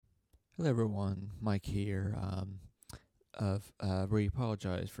Hello, everyone. Mike here. We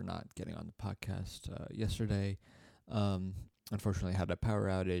apologize for not getting on the podcast yesterday. Um, Unfortunately, had a power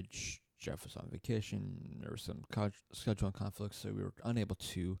outage. Jeff was on vacation. There was some scheduling conflicts, so we were unable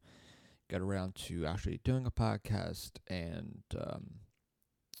to get around to actually doing a podcast. And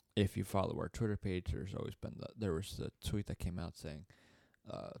if you follow our Twitter page, there was the tweet that came out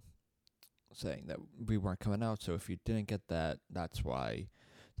uh, saying that we weren't coming out. So if you didn't get that, that's why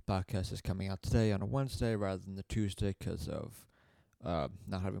podcast is coming out today on a Wednesday rather than the Tuesday because of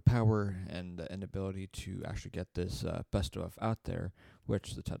not having power and the inability to actually get this best of out there,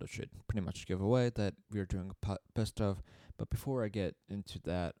 which the title should pretty much give away that we are doing a best of. But before I get into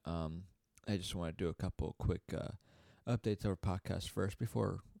that, I just want to do a couple quick updates of our podcast first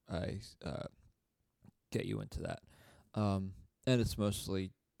before I get you into that. And it's mostly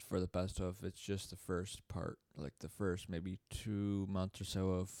for the best of. It's just the first part, like the first maybe 2 months or so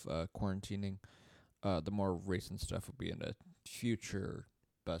of quarantining. The more recent stuff will be in a future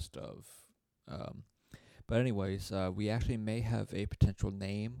best of. Um, but anyways, we actually may have a potential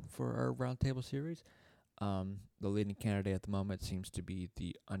name for our roundtable series. The leading candidate at the moment seems to be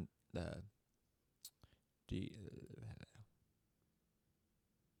the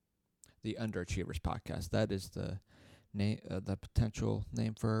the Underachievers podcast. That is the potential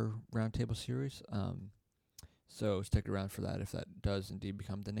name for our roundtable series. So stick around for that. If that does indeed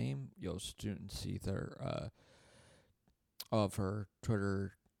become the name, you'll soon see all of her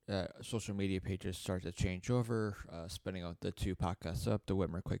Twitter, social media pages start to change over, spinning out the two podcasts up: the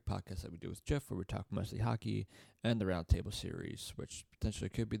Whitmer Quick podcast that we do with Jeff, where we talk mostly hockey, and the Roundtable series, which potentially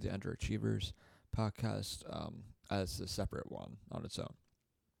could be the Underachievers podcast as a separate one on its own.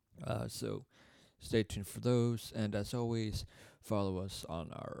 So stay tuned for those. And as always, follow us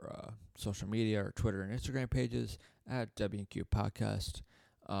on our social media, our Twitter and Instagram pages at WQ Podcast.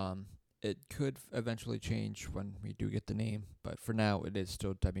 Um, it could eventually change when we do get the name, but for now, it is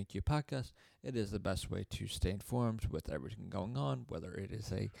still WQ Podcast. It is the best way to stay informed with everything going on, whether it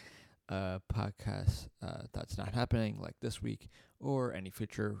is a podcast that's not happening like this week or any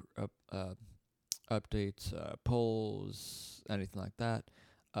future updates, polls, anything like that.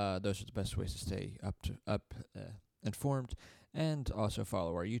 Those are the best ways to stay informed, and also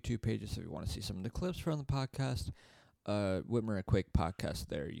follow our YouTube pages if you want to see some of the clips from the podcast. Whitmer and Quake podcast.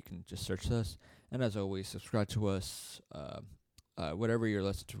 There, you can just search us, and as always, subscribe to us. Whatever you're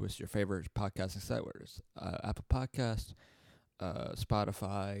listening to is your favorite podcasting site, whether it's Apple Podcast,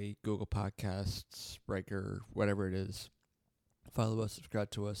 Spotify, Google Podcasts, Breaker, whatever it is. Follow us,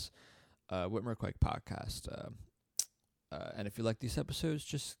 subscribe to us. Whitmer Quake podcast. And if you like these episodes,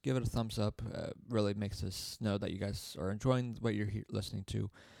 just give it a thumbs up. Really makes us know that you guys are enjoying what you're listening to.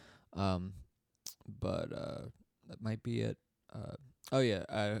 Um, but that might be it. Oh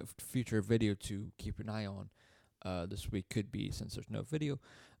yeah, future video to keep an eye on. This week could be, since there's no video.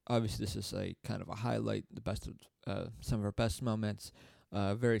 Obviously, this is a kind of a highlight, the best of some of our best moments.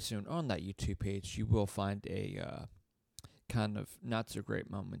 Very soon on that YouTube page, you will find a kind of not so great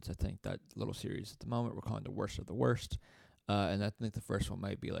moments. I think that little series at the moment we're calling the worst of the worst. And I think the first one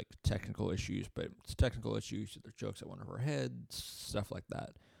might be like technical issues, but it's technical issues, they're jokes that went over our heads, stuff like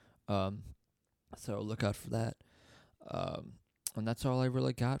that. Um, so look out for that. Um, and that's all I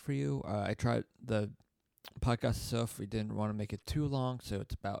really got for you. I tried the podcast itself. We didn't want to make it too long, so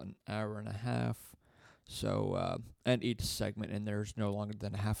it's about an hour and a half. So, and each segment in there is no longer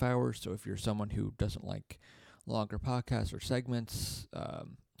than a half hour. So if you're someone who doesn't like longer podcasts or segments,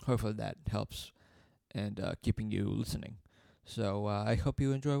 hopefully that helps and keeping you listening. So I hope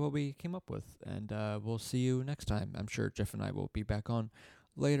you enjoy what we came up with, and we'll see you next time. I'm sure Jeff and I will be back on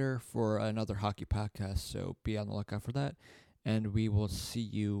later for another hockey podcast, so be on the lookout for that. And we will see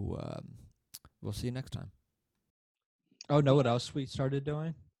you. We'll see you next time. Oh, know what else we started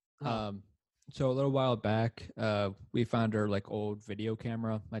doing? Huh. So a little while back, we found our like old video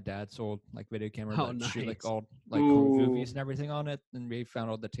camera. My dad's old like video camera Oh, that shoot like nice. old like home Ooh, movies and everything on it, and we found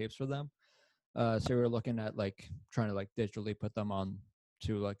all the tapes for them. So we were looking at like trying to like digitally put them on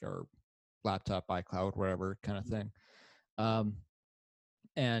to like our laptop, iCloud, whatever kind of thing. Um,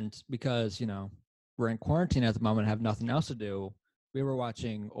 and because we're in quarantine at the moment, have nothing else to do, we were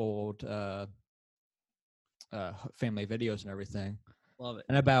watching old family videos and everything, Love it.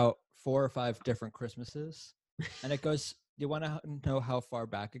 and about 4 or 5 different Christmases. And it goes. You want to know how far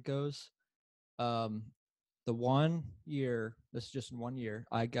back it goes? Um, the one year, this is just in one year,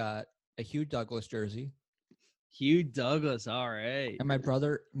 I got a Hugh Douglas jersey. Hugh Douglas. All right. And my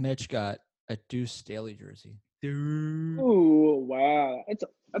brother Mitch got a Deuce Staley jersey. Dude. ooh, wow.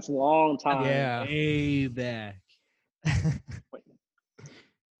 That's a long That's time. Yeah. way back. Wait,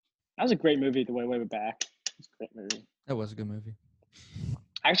 That was a great movie. The Way Back. It's a great movie. That was a good movie.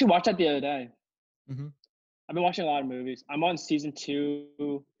 I actually watched that the other day. Mm-hmm. I've been watching a lot of movies. I'm on season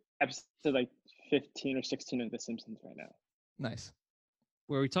 2, episode like 15 or 16 of The Simpsons right now. Nice.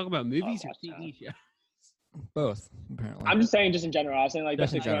 Where we talk about movies or watch that. TV shows. Both, apparently. I'm just saying, just in general. I was saying like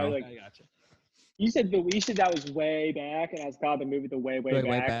Just that's in the general. like I gotcha. you said that was way back, and I was called the movie The Way Way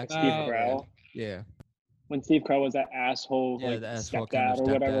Back with Steve Oh, Carell. Yeah. When Steve Carell was that asshole Yeah, like the asshole stepdad kind of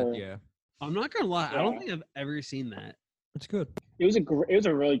or whatever. stepdad. Yeah. I'm not gonna lie. I don't Yeah. think I've ever seen that. It's good. It was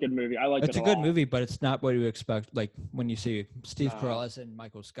a really good movie. I liked It's it a a good lot. movie, but it's not what you expect. Like when you see Steve No. Carell as in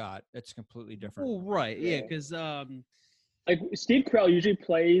Michael Scott, it's completely different. Oh, right. Yeah, Yeah. because Like Steve Carell usually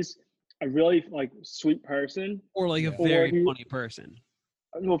plays a really like sweet person, or like a Yeah. Or very he- funny person.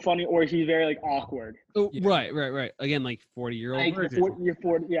 well, funny, or he's very like awkward. Oh, Yeah. Right. Again, like 40-year-old Like virgin. you're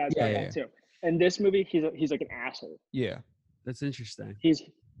 40, yeah, it's Yeah, like yeah, that too. In this movie, he's like an asshole. Yeah. That's interesting.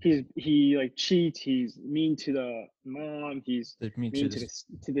 He like cheats. He's mean to the mom. He's They mean mean to to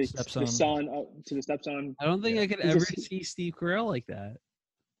the the stepson. son, to the stepson. I don't think Yeah. I could He's ever just- see Steve Carell like that.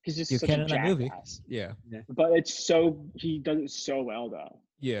 He's just You such can a in that movie. jackass. Yeah. But he does it so well though.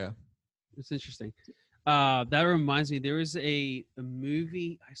 Yeah. It's interesting. That reminds me, there was a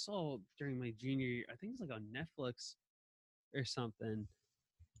movie I saw during my junior year. I think it's like on Netflix or something,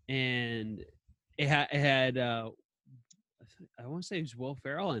 and it had I want to say it was Will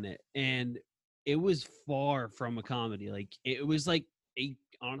Ferrell in it, and it was far from a comedy. Like it was like a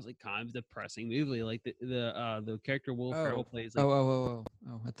honestly kind of depressing movie. Like the character Will Ferrell plays. Like, Oh,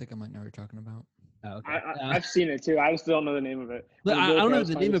 I think I might know what you're talking about. oh, okay. I've seen it too. I just don't know the name of it. But When I Will don't know Ferrell's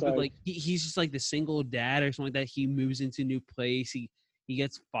the trying name to of it, but say- like he's just like the single dad or something like that. He moves into a new place. He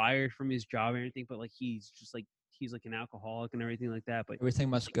gets fired from his job and everything, but like he's like an alcoholic and everything like that. But Everything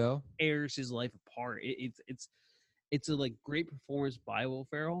Must Go. tears his life apart. It's a like great performance by Will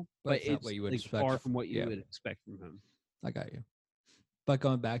Ferrell, but it's not what you would like expect far f- from what you yeah. would expect from him. I got you. But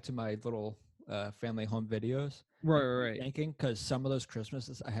going back to my little family home videos, Right. thinking because some of those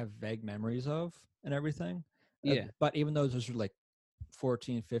Christmases I have vague memories of and everything. Yeah. But even though those were like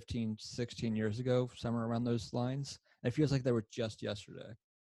 14, 15, 16 years ago, somewhere around those lines, it feels like they were just yesterday.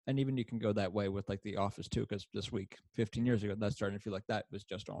 And even you can go that way with like The Office too, because this week, 15 years ago, that's starting to feel like that was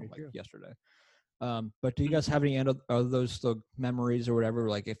just on Very like true. yesterday. But do you guys have any of those memories or whatever?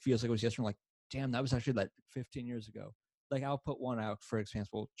 Like it feels like it was yesterday. Like, damn, that was actually like 15 years ago. Like I'll put one out for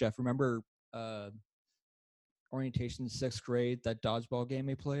example. Jeff, remember orientation 6th grade, that dodgeball game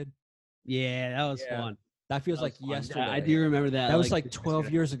we played? Yeah, that was Yeah. fun. That feels That like was fun. yesterday. I do remember that. That was like just 12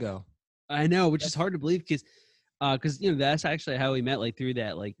 yesterday. years ago. I know, which is hard to believe because that's actually how we met, like through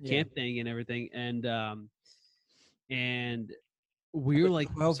that like Yeah. camp thing and everything, and we were was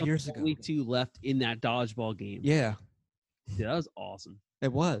like 12 some years ago. only two left in that dodgeball game. Yeah, Dude, that was awesome.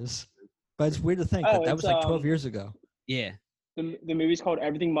 it was. But it's weird to think Oh, that it's, was like 12 years ago. Yeah. The movie's called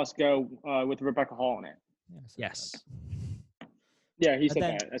Everything Must Go with Rebecca Hall in it. Yeah, so Yes. Yeah, he But said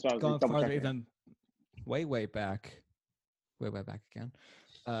then that. That's why I was going double farther, checking. even way back again.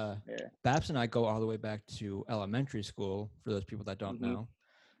 Yeah. Babs and I go all the way back to elementary school, for those people that don't Mhm. know.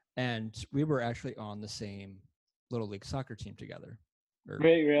 And we were actually on the same Little League soccer team together. Or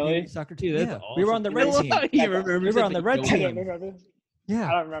Wait, really? PE soccer team. Dude, that's Yeah, we were on the red awesome. team. You remember We were on the red I team. don't remember. I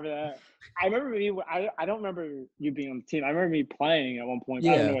Yeah, don't remember that. I remember me. I don't remember you being on the team. I remember me playing at one point. But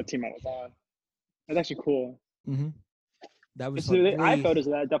I don't Yeah. know what team I was on. That's actually cool. hmm that was It's- like I have photos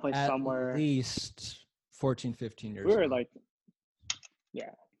of that definitely at somewhere. least 14, 15 years We were ago. like,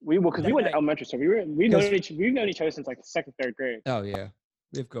 yeah, because we went to elementary, so we've known each other since like second, third grade. Oh yeah,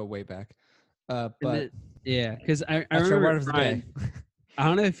 we go way back. And But yeah, because I that's our remember word of the day. Brian, I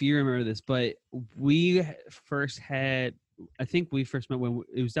don't know if you remember this, but we first had. I think we first met when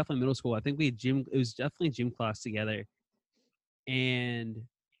it was definitely middle school. I think we had gym. It was definitely gym class together, and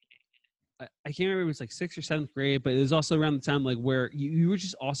I can't remember if it was like 6th or 7th grade, but it was also around the time like where you were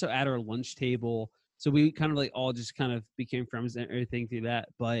just also at our lunch table. So we kind of like all just kind of became friends and everything through that.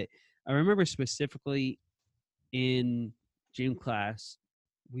 But I remember specifically in gym class,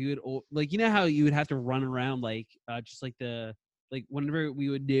 we would like, you know how you would have to run around like just like whenever we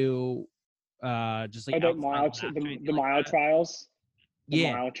would do just like Oh, outside labs or anything the like mile that. trials. The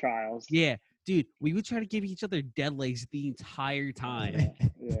Yeah. mile trials. Yeah, dude, we would try to give each other dead legs the entire time.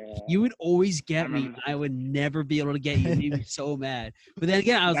 Yeah. You would always get I me. remember. I would never be able to get you. It made me so mad. But then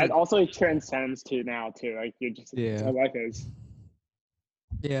again, I was That like, also transcends to now too. Like you're just Yeah. that's how life is.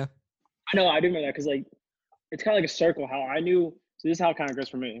 Yeah, I know. I do remember that because like it's kind of like a circle. How I knew. So this is how it kind of goes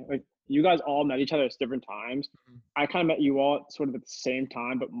for me. Like you guys all met each other at different times. Mhm. I kind of met you all sort of at the same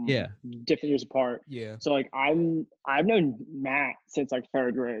time, but Yeah. different years apart. yeah. So like I've known Matt since like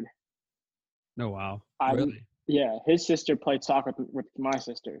third grade. Oh wow. I Really? yeah, his sister played soccer with my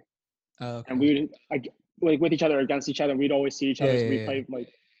sister, Oh, okay. and we would like with each other against each other. We'd always see each other. So we Yeah. played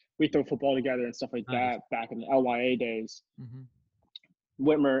like we throw football together and stuff like Nice. that back in the LYA days. Mm-hmm.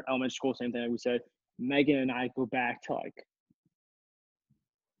 Whitmer Elementary School, same thing. Like we said, Megan and I go back to like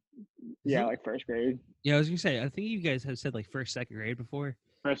like first grade, Yeah, I was gonna say. I think you guys have said like first, second grade before.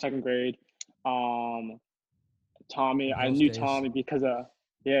 first, second grade. Tommy, The I Hills knew days. Tommy because of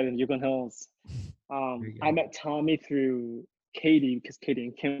the Yukon Hills. you go. I met Tommy through Katie because Katie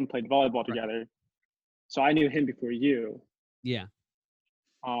and Kim played volleyball together. So I knew him before you. Yeah.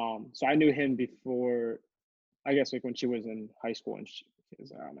 So I knew him before, I guess, like when she was in high school and she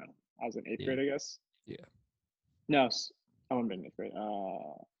was, I don't know, I was in eighth grade, I guess. Yeah. No, I wasn't in eighth grade.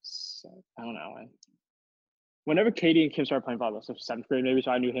 I don't know. Whenever Katie and Kim started playing volleyball, so seventh grade maybe,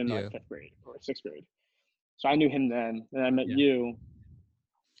 so I knew him Yeah. like fifth grade or sixth grade. So I knew him then. Then I met Yeah. you.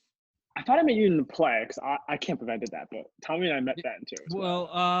 I thought I met you in the play because I can't believe I did that, but Tommy and I met then too. As well.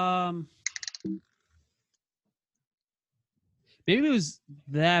 Well, maybe it was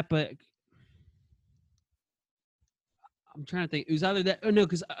that, but I'm trying to think. It was either that. Oh no,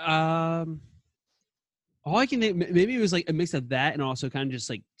 because all I can think, maybe it was like a mix of that and also kind of just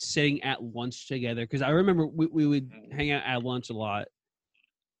like sitting at lunch together. Because I remember we would hang out at lunch a lot.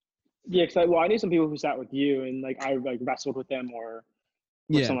 Yeah, because I knew some people who sat with you and like I like wrestled with them or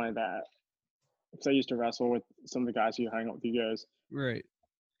something like that. Because I used to wrestle with some of the guys who hang out with you guys. Right.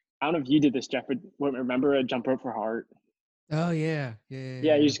 I don't know if you did this, Jeff, but remember a jump rope for heart? Oh yeah.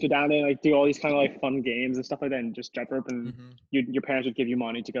 Yeah, you just go down there and like do all these kind of like fun games and stuff like that, and just jump rope, and your parents would give you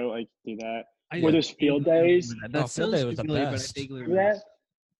money to go like do that. Were there's field days? That field day was the best. Yeah.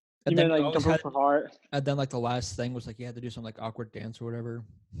 And You then mean like jump rope for heart? and then like the last thing was like you had to do some like awkward dance or whatever.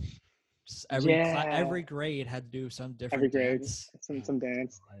 Every grade had to do some different Every grade, dance. some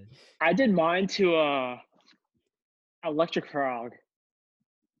dance. I did mine to Electric Frog.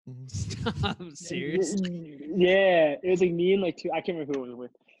 I'm serious. Yeah, it was like me and like two. I can't remember who it was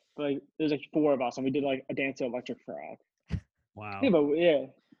with, but like there's like four of us, and we did like a dance to Electric Frog. Wow. Yeah, but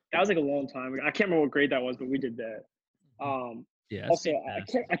that was like a long time ago. I can't remember what grade that was, but we did that. Yeah. Also, I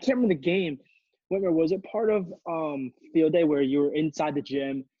can't remember the game. Was it part of field day where you were inside the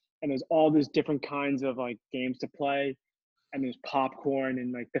gym and there's all these different kinds of like games to play, and there's popcorn,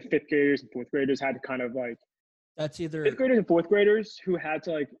 and like the fifth graders and fourth graders had to kind of like That's either fifth graders and fourth graders who had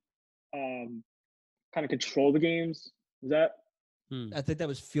to like kind of control the games. Was that? I think that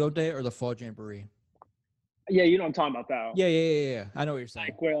was field day or the fall jamboree. Yeah, you know what I'm talking about that. Yeah. I know what you're saying.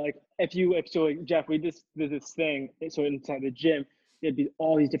 Like where like if so like Jeff, we did this thing. So inside the gym, there'd be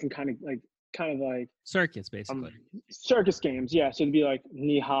all these different kind of like circuits basically. Circus games, yeah. So it'd be like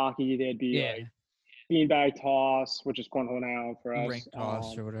knee hockey. There'd be like beanbag toss, which is cornhole now for us. Ring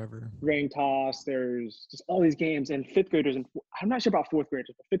toss or whatever. Ring toss. There's just all these games, and fifth graders, and I'm not sure about fourth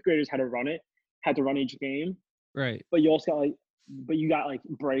graders, but fifth graders had to run each game. Right. But you also got like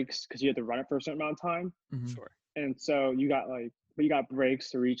breaks because you had to run it for a certain amount of time. Mm-hmm. Sure. And so you got breaks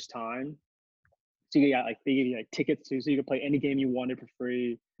through each time. So you got like they give you like tickets too, so you could play any game you wanted for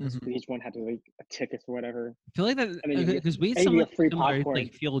free. Mm-hmm. Each one had to like a ticket or whatever. I feel like that because we had and you something get free similar, popcorn.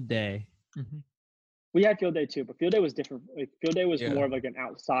 like field day. Mm-hmm. We had field day too, but field day was different. Like field day was Yeah. more of like an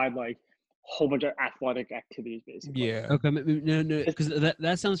outside, like whole bunch of athletic activities, basically. Yeah. Okay, no, because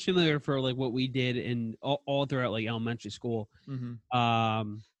that sounds familiar for like what we did in all throughout like elementary school. Mm-hmm.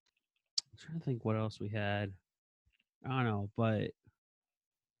 I'm trying to think what else we had. I don't know, but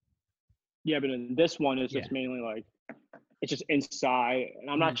Yeah, but in this one is just mainly like it's just inside, and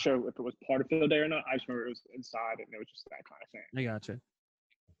I'm not sure if it was part of field day or not. I just remember it was inside, and it was just that kind of thing. I gotcha.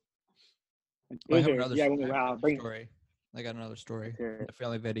 I have another Bring story. I got another story. Okay. The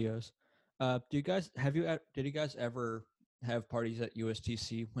family videos. Did you guys ever have parties at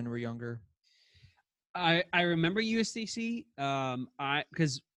USTC when we were younger? I remember USDC.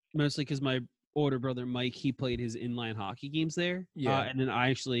 Mostly because my older brother Mike, he played his inline hockey games there. Yeah. And then I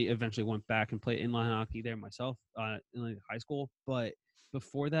actually eventually went back and played inline hockey there myself in like high school. But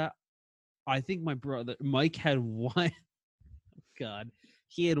before that, I think my brother Mike had one. God,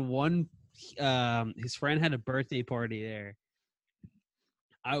 he had one. His friend had a birthday party there.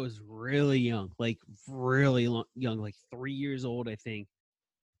 I was really young, like really young, like 3 years old, I think.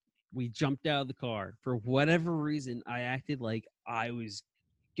 We jumped out of the car. For whatever reason, I acted like I was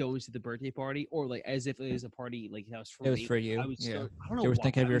going to the birthday party, or like as if it was a party like that was for me. It was for you. I was yeah. I don't know. You were why.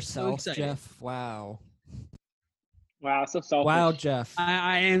 thinking of I was so yourself, excited. Jeff. Wow. Wow, so selfish. Wow, Jeff.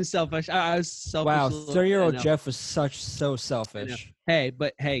 I am selfish. I was selfish. Wow, 30-year-old I know. Jeff was so selfish. Hey,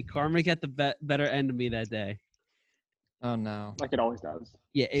 karma got the better end of me that day. Oh no. like it always does.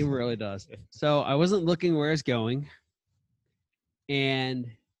 Yeah, it really does. So I wasn't looking where it's going. And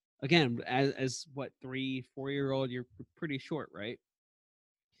again, as what 3-4-year-old, you're pretty short, right?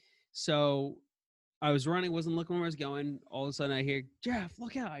 So I was running, wasn't looking where I was going. All of a sudden, I hear Jeff,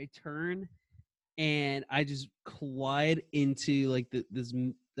 look out! I turn, and I just collide into like this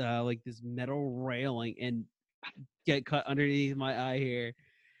metal railing and get cut underneath my eye here.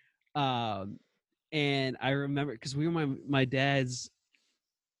 And I remember because we were my dad's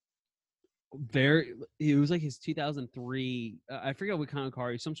it was like his 2003 I forget what kind of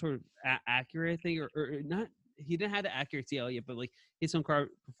car, some sort of Acura thing or not. He didn't have the Acura TL yet, but like he had some car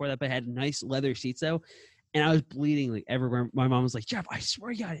before that, but had nice leather seats though. And I was bleeding like everywhere. My mom was like, Jeff, I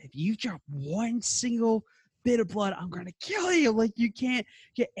swear to God, if you drop one single bit of blood, I'm gonna kill you. Like, you can't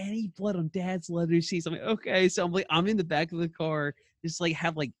get any blood on Dad's leather seats. I'm like, okay. So I'm in the back of the car, just like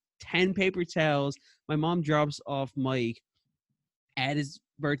have like 10 paper towels. My mom drops off Mike at his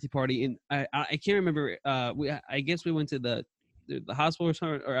birthday party, and I can't remember. I guess we went to the hospital or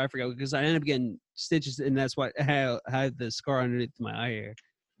something, or I forgot, because I ended up getting stitches, and that's why I had the scar underneath my eye hair.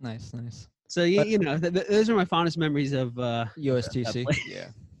 Nice. So those are my fondest memories of USTC. I Yeah.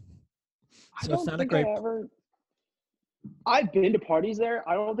 So it's don't not a think great. I've been to parties there.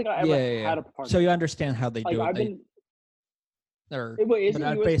 I don't think I ever had a party. So you understand how they like do it. I've been. Or Wait, is but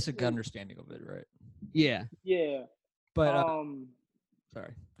it a US basic understanding of it, right? Yeah. Yeah. But But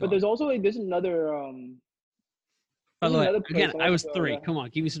sorry. Go on. there's also like there's another By the way, another place again, I was go 3. there. Come on,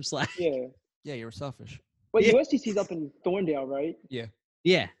 give me some slack. Yeah. Yeah, you were selfish. Wait, Yeah. USTC's up in Thorndale, right? Yeah.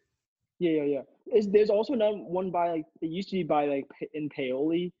 Yeah. There's also another one by like it used to be by like in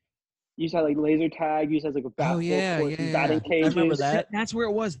Paoli. You used to have like laser tag. You used to have like a basketball court and batting cages. I remember that. That's where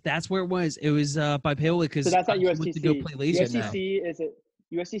it was. It was by Paoli, because So that's not went to go USTC. play laser tag.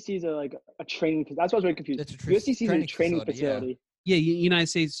 USTC is a training. That's why I was very confused. It's a USTC is a training facility, facility. Yeah, United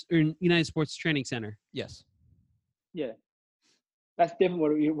States or United Sports Training Center. Yes. Yeah. That's different.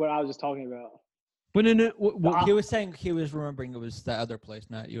 What I was just talking about. But no. He was saying he was remembering it was the other place,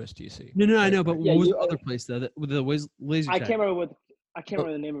 not USTC. No, I know. But Yeah, what was the other place though? With the laser I tag? can't remember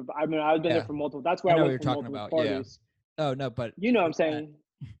the name of it. But I mean, I've been there for multiple. That's where I know I what went you're for talking multiple about, yeah. parties. Oh no, but You know what I'm saying?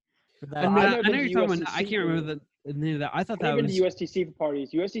 I know I've never you're been to talking about. I USTC can't remember the name of that. I thought I've that never been was. to USTC for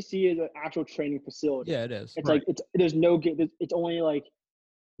parties. USTC is an actual training facility. yeah, it is. It's like there's no game. It's only like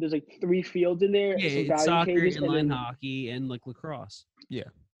there's like 3 fields in there. Yeah, some it's batting soccer, cages, inline and then, hockey, and like lacrosse.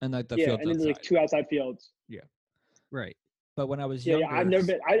 And like the yeah, fields and then there's like outside. 2 outside fields. Right. But when I was Yeah, younger, I've never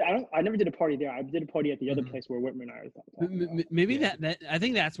been. I never did a party there. I did a party at the other Mhm. place where Whitman and I were talking about. Maybe Yeah. that I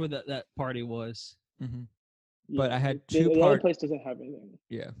think that's where that party was. Mhm. Yeah, But I had the 2 other place doesn't have anything.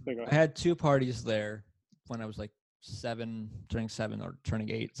 Yeah. But go I ahead. had 2 parties there when I was like turning 7 or turning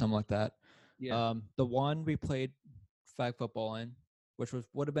 8, something like that. Yeah. The one we played flag football in, which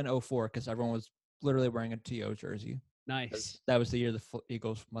would have been 04 because everyone was literally wearing a TO jersey. Nice. That was the year the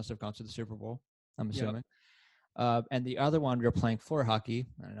Eagles must have gone to the Super Bowl, I'm Yep. assuming. And the other one, we were playing floor hockey.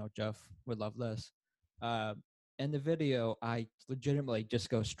 I know Jeff would love this. In the video, I legitimately just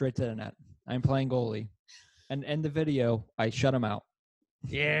go straight to the net. I'm playing goalie. And in the video, I shut him out.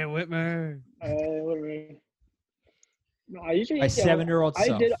 Yeah, Whitmer. Whatever. No, I usually My 7-year-old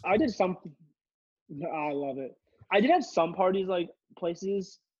self. I did some. I love it. I did have some parties like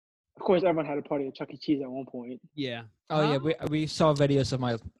places. Of course, everyone had a party at Chuck E. Cheese at one point. Yeah. Oh yeah, we saw videos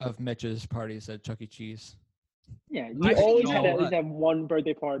of Mitch's parties at Chuck E. Cheese. Yeah, I you think always you had know to at least what? have one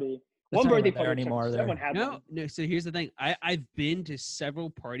birthday party. It's One not birthday even there party at Chuck E. anymore Cheese. there. Everyone had one. No. So here's the thing. I've been to several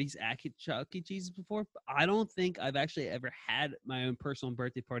parties at Chuck E. Cheese before, but I don't think I've actually ever had my own personal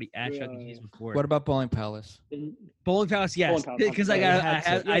birthday party at Chuck E. Cheese before. What about Bowling Palace? Bowling Palace? Yes, Bowling Palace, because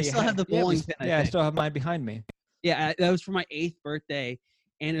yeah, I still have the bowling pin. I still have mine behind me. Yeah, that was for my 8th birthday,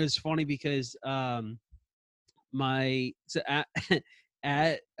 and it was funny because I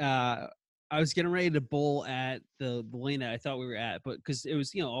was getting ready to bowl at the lane that I thought we were at, but because it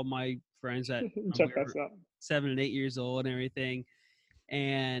was all my friends that Check we that were out. 7 and 8 years old and everything,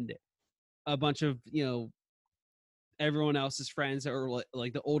 and a bunch of everyone else's friends that were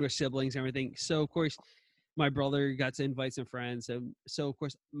like the older siblings and everything. So of course my brother got to invite some friends, so of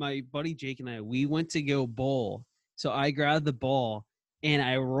course my buddy Jake and we went to go bowl. So I grabbed the ball and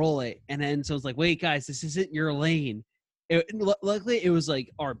I roll it, and then so it's like, wait guys, this isn't your lane. Luckily it was like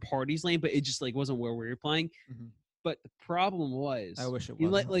our party's lane, but it just like wasn't where we were playing. Mhm. But the problem was, I wish it you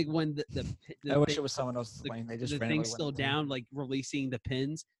wasn't. like when I wish it was someone else's the, lane. They just the randomly thing's went still into it. down, like releasing the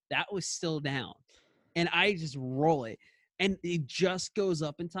pins. That was still down, and I just roll it, and it just goes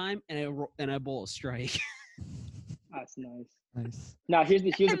up in time, and I bowl a strike. That's nice. Nice. Now here's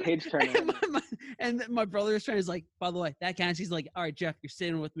the page turner. And my brother's friend is like, by the way, that counts. He's like, all right, Jeff, you're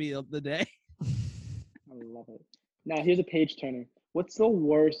staying with me the day. I love it. Now here's a page turner. What's the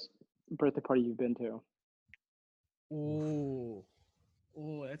worst birthday party you've been to? Oh,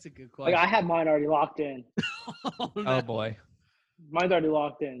 that's a good Like question. I have mine already locked in. Oh, Oh no. boy. Mine's already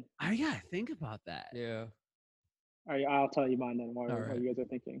locked in. I gotta think about that. Yeah. All right, I'll tell you mine then while All right. you guys are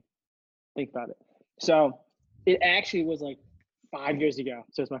thinking. Think about it. So it actually was like 5 years ago.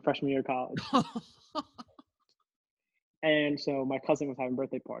 So it's my freshman year of college. And so my cousin was having a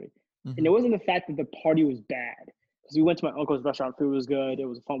birthday party. And it wasn't the fact that the party was bad. Because we went to my uncle's restaurant, food was good. It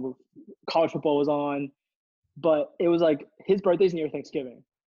was fun. College football was on. But it was like his birthday's near Thanksgiving.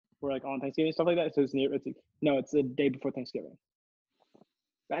 We're like on Thanksgiving, stuff like that. So it's the day before Thanksgiving.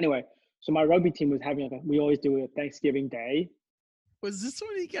 But anyway, so my rugby team was having we always do a Thanksgiving day. Was this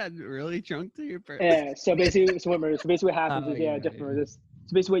when he got really drunk to your birthday? Yeah. So basically, what happens Oh, is yeah, different. yeah.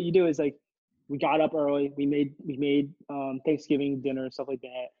 So basically, what you do is like, we got up early. We made Thanksgiving dinner and stuff like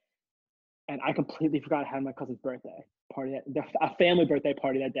that. And I completely forgot I had my cousin's birthday party, a family birthday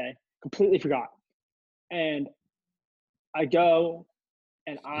party that day. Completely forgot. And I go,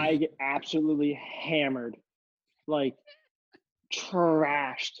 and I get absolutely hammered, like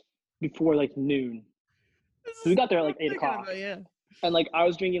trashed before like noon. So we got there at like 8 o'clock. Yeah. And like I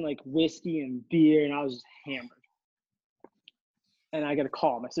was drinking like whiskey and beer, and I was just hammered. And I get a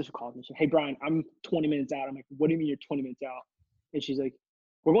call. My sister called me. She's like, "Hey Brian, I'm 20 minutes out." I'm like, "What do you mean you're 20 minutes out?" And she's like,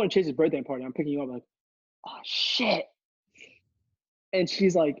 "We're going to Chase's birthday party. I'm picking you up." I'm like, "Oh shit!" And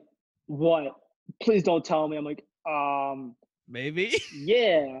she's like, "What? Please don't tell me." I'm like, Maybe.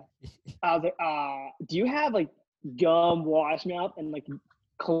 yeah. I was like, do you have like gum, wash mouth, and like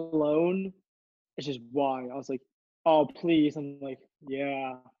cologne? It's just why. I was like, "Oh please." I'm like,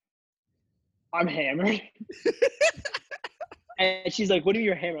 "Yeah, I'm hammered." And she's like, "What are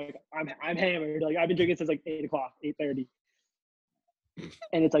you hammered?" Like, I'm hammered. Like I've been drinking since like 8 o'clock, 8:30,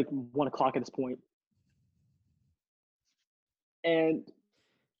 and it's like 1 o'clock at this point. And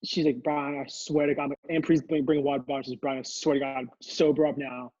she's like, "Brian, I swear to God," I'm like, "And please bring a water bottle." She's like, "Brian, I swear to God, I'm sober up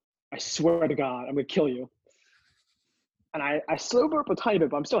now. I swear to God, I'm gonna kill you." And I sober up a tiny bit,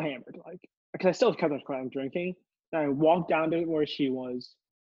 but I'm still hammered, like because I still kept on drinking. And I walked down to where she was.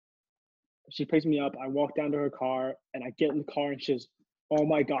 She picks me up. I walk down to her car, and I get in the car, and she's, "Oh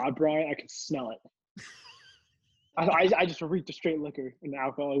my God, Brian, I can smell it." I just reeked the straight liquor and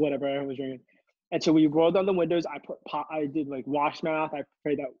alcohol or whatever I was drinking. And so we rolled down the windows. I did like wash mouth. I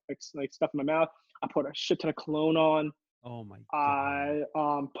sprayed that like stuff in my mouth. I put a shit ton of cologne on. Oh my God.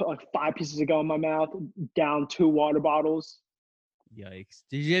 I put like 5 pieces of gum in my mouth. Down 2 water bottles. Yikes.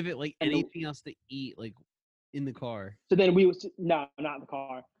 Did you have it like And anything else to eat like in the car? So then no, not in the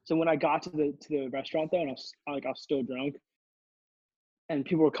car. So when I got to the restaurant though, and I was still drunk, and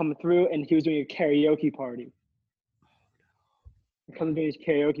people were coming through, and he was doing a karaoke party. Doing his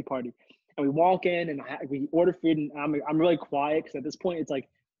karaoke party, and we walk in, and we order food, and I'm really quiet because at this point it's like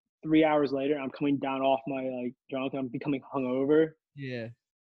 3 hours later. I'm coming down off my like drunk, and I'm becoming hungover. Yeah.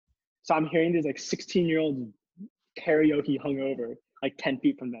 So I'm hearing these like 16-year-olds karaoke hungover, like 10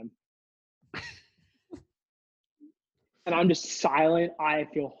 feet from them. And I'm just silent. I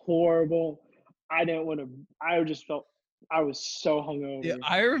feel horrible. I didn't want to. I just felt I was so hungover. Yeah,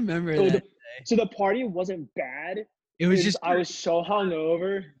 I remember so that. So the party wasn't bad. It was just I was so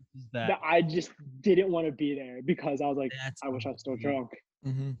hungover that I just didn't want to be there because I was like, That's I wish I was still unbelievable.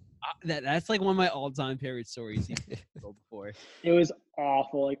 drunk. That's like one of my all-time favorite stories you've told before. It was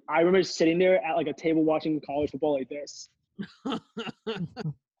awful. Like I remember sitting there at like a table watching college football like this.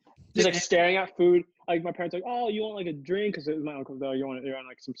 Just like staring at food. Like my parents were like, "Oh, you want like a drink?" Because it was my uncle though. You want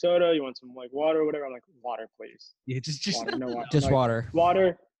like some soda? You want some like water or whatever? I'm like, "Water, please." Yeah, just Water, no water. Just like,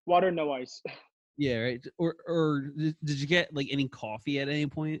 water. Water, no ice. Yeah, right. Or did you get like any coffee at any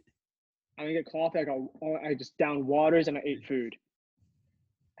point? I didn't get coffee. I just downed waters and I ate food.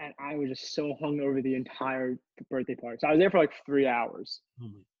 And I was just so hungover the entire birthday party. So I was there for like 3 hours. Oh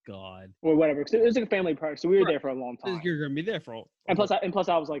my God. Or whatever. Because it was like a family party, so we were there for a long time. You're gonna be there for And plus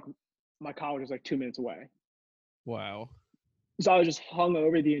I was like, my college was like 2 minutes away. Wow. So I was just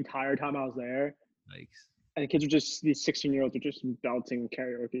hungover the entire time I was there. Yikes. And the kids were just, these 16-year-olds were just belting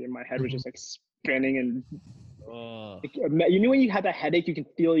karaoke, and my head was just like spinning. And like, you know when you have a headache, you can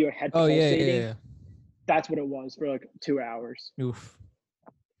feel your head pulsating? Yeah. That's what it was for like 2 hours. Oof.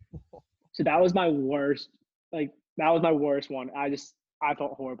 So that was my worst. Like that was my worst one. I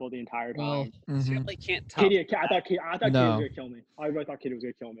felt horrible the entire time. Well, you like can't tell. I thought Kitty was gonna kill me. I really thought Kitty was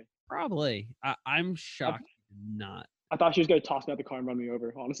gonna kill me. Probably. I'm shocked you did not. I thought she was gonna toss me out the car and run me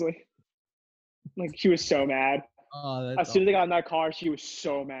over. Honestly, like she was so mad. Oh, that's As soon as I got in that car, she was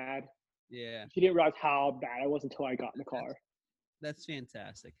so mad. yeah, She didn't realize how bad I was until I got in the car. that's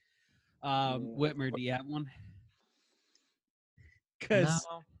fantastic. Yeah. Whitmer, do you have one? No, Because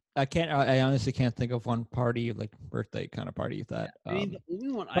I can't. I honestly can't think of one party, like birthday kind of party that. I mean, the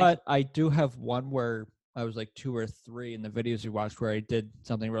only one But I do have one where I was like 2 or 3 in the videos we watched where I did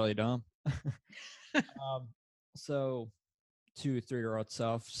something really dumb. So 2, 3-year-old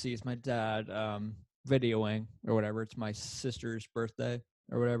self sees my dad videoing or whatever. It's my sister's birthday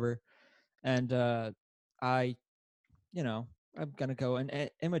or whatever, and I, I'm gonna go and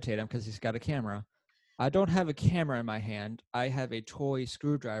imitate him because he's got a camera. I don't have a camera in my hand. I have a toy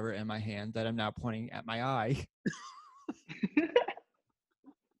screwdriver in my hand that I'm now pointing at my eye.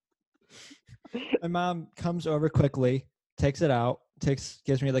 My mom comes over quickly, takes it out,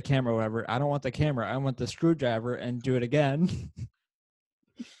 gives me the camera or whatever. I don't want the camera. I want the screwdriver and do it again.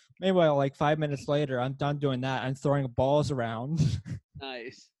 Meanwhile, like 5 minutes later, I'm done doing that. I'm throwing balls around,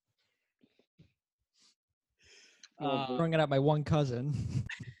 nice. throwing it at my one cousin.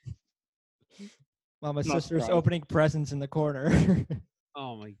 While my Not sister's surprised. opening presents in the corner.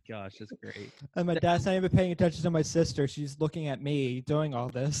 Oh my gosh, that's great. And my dad's not even paying attention to my sister. She's looking at me doing all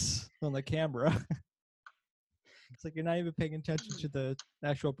this on the camera. It's like you're not even paying attention to the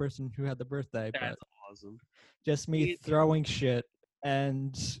actual person who had the birthday, but That's awesome. just me throwing shit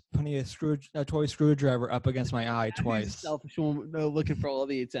and putting a toy screwdriver up against my eye twice. Selfish woman, no, looking for all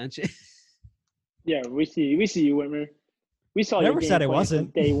the attention. Yeah, we see you, Whitmer. We saw your Never game said it plan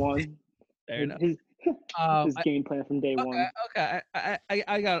wasn't. from day one. Fair enough. His game plan from day one. Okay.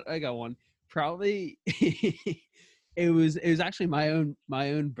 I got one. Probably it was actually my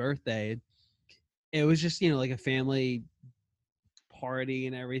own birthday. It was just like a family party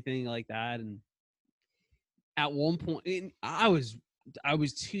and everything like that. And at one point, I was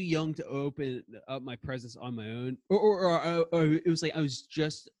too young to open up my presents on my own, or it was like I was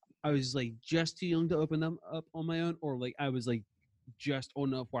just too young to open them up on my own, or like I was like just old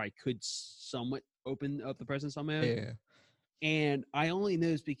enough where I could somewhat open up the presents on my own. Yeah. And I only know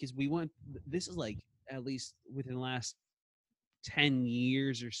this because this is like at least within the last 10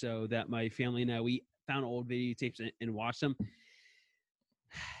 years or so that my family and I, we found old videotapes and watched them.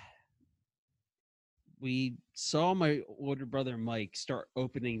 We saw my older brother Mike start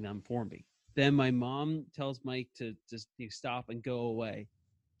opening them for me. Then my mom tells Mike to just stop and go away.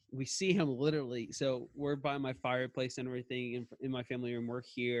 We see him literally. So we're by my fireplace and everything in my family room. We're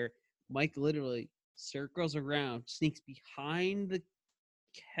here. Mike literally circles around, sneaks behind the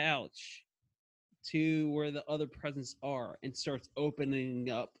couch to where the other presents are, and starts opening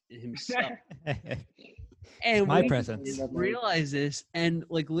up himself. And My we presents. didn't realize this, and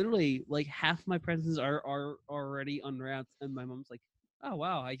like literally, like half my presents are already unwrapped, and my mom's like, "Oh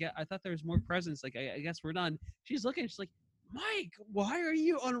wow, I thought there was more presents. Like I guess we're done." She's looking, she's like, "Mike, why are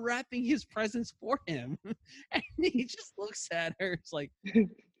you unwrapping his presents for him?" And he just looks at her. It's like, I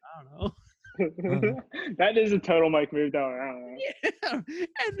don't know. That is a total Mike move, though. I don't know.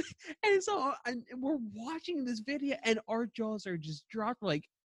 Yeah. And so we're watching this video, and our jaws are just dropped. Like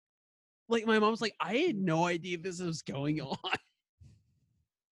my mom's like, I had no idea this was going on.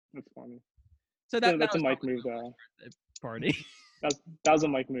 That's funny. So That's that a was Mike probably move, though. my party. That was a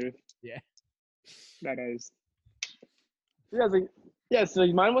Mike move. Yeah. That is. Yeah, so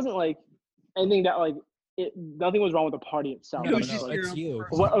like, mine wasn't like anything that like nothing was wrong with the party itself. It was just like, your it's own you.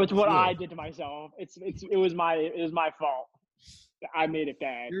 personal- it's what you. I did to myself. It was my fault. I made it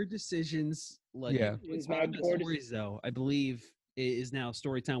bad. Your decisions, like Yeah. it's It's one my of the poor stories, though. I believe it is now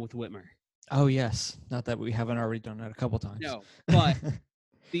story time with Whitmer. Oh yes, not that we haven't already done that a couple times. No, but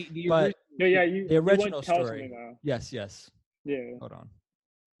the But No, yeah, the you went original to tell us story. something, though. Yes. Yeah. Hold on.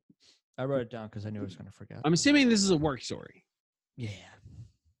 I wrote it down because I knew I was gonna forget. I'm assuming this is a work story. Yeah.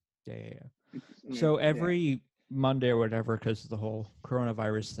 Mm, So yeah. every Monday or whatever, because of the whole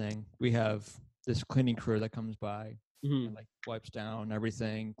coronavirus thing, we have this cleaning crew that comes by and like wipes down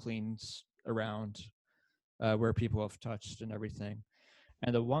everything, cleans around where people have touched and everything.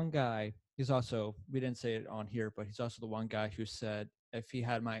 And the one guy, he's also, we didn't say it on here, but he's also the one guy who said, if he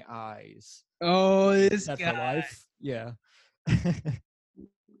had my eyes, Oh, this that's for guy. life. Yeah.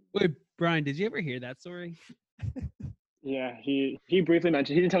 Wait, Brian, did you ever hear that story? Yeah, he briefly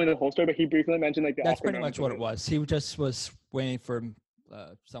mentioned. He didn't tell me the whole story, but he briefly mentioned like the. That's awkward pretty much moments what of it was. He just was waiting for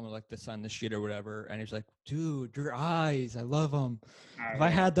someone like to sign the sheet or whatever, and he's like, "Dude, your eyes, I love them. Oh, If I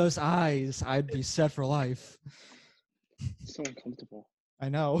yeah. had those eyes, I'd be set for life." It's so uncomfortable. I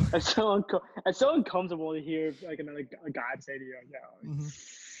know. It's so uncomfortable to hear like another God say to you, like, Mhm.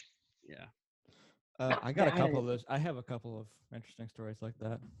 Yeah. I got a Yeah, couple of those. I have a couple of interesting stories like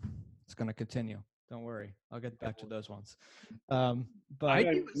that. It's gonna continue. Don't worry, I'll get back to those ones. I But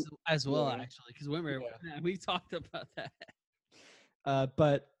do as well, Yeah. actually, because we talked about that.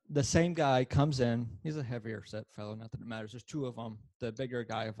 but the same guy comes in. He's a heavier set fellow. Not that it matters. There's two of them. The bigger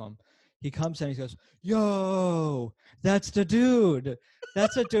guy of them. He comes in. He goes, "Yo, that's the dude.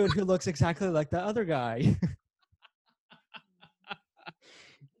 That's a dude who looks exactly like the other guy."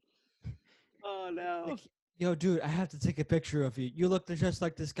 Oh no! Like, yo, dude, I have to take a picture of you. You look just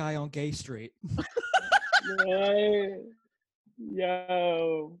like this guy on Gay Street. Right.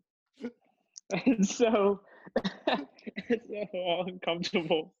 Yo. It's so it's so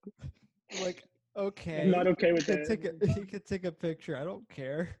uncomfortable. Like, okay, I'm not okay with you could that. take a you could take a picture. I don't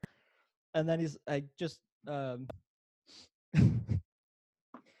care. And then he's like, just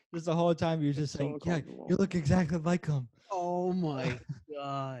just the whole time he was just so saying, "Yeah, uncomfortable. you look exactly like him." Oh my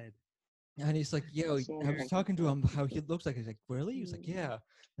god! And he's like, "Yo," So I was talking to him how he looks like. He's like, "Really?" He was like, "Yeah."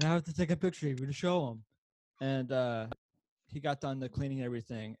 And I have to take a picture of you to show him. And he got done the cleaning and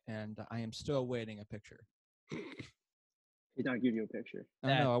everything, and I am still waiting a picture. He's not give you a picture. I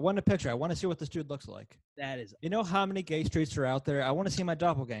don't know. I want a picture. I want to see what this dude looks like. That is You know how many Gay Streets are out there? I want to see my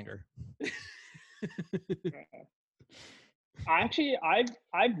doppelganger. I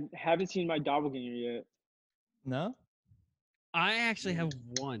haven't seen my doppelganger yet. No? I actually have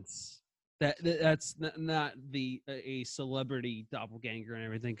once. That's not the a celebrity doppelganger and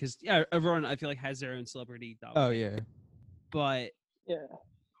everything, because yeah, everyone I feel like has their own celebrity doppelganger. Oh yeah. But Yeah.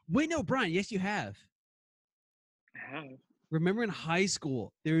 wait, no, Brian. Yes, you have. I have. Remember in high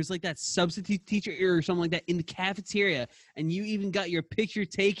school, there was like that substitute teacher or something like that in the cafeteria, and you even got your picture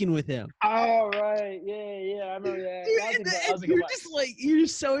taken with him. Oh right, yeah, I remember that. Dude, That was a good you're one. just like you're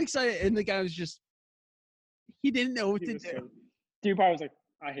so excited, and the guy was just he didn't know what He to was do. so- Dude probably was like,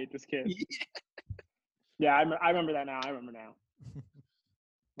 I hate this kid. Yeah, I remember that now. I remember now. Wow,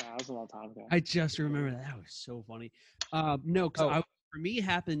 that was a long time ago. I just remember that. That was so funny. No, because for me it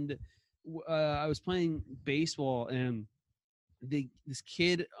happened. I was playing baseball and this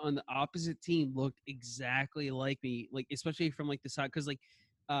kid on the opposite team looked exactly like me, like especially from like the side, because like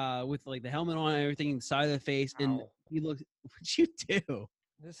with like the helmet on and everything, the side of the face, and Ow. he looked. What'd you do?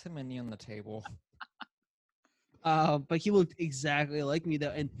 There's him and me on the table. But he looked exactly like me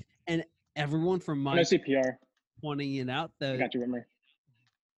though, and everyone from No my CPR. pointing it out I though. got you, remember.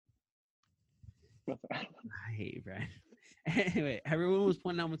 What's that? I hate you, Brian. Anyway, everyone was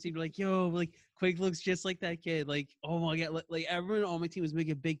pointing out my team, like, yo, like, Quake looks just like that kid. Like, oh my God. Like, everyone on my team was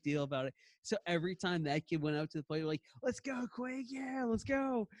making a big deal about it. So every time that kid went out to the plate, like, let's go, Quake. Yeah, let's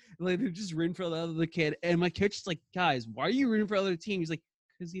go. Like, they're just rooting for the other kid. And my coach is like, guys, why are you rooting for the other team? He's like,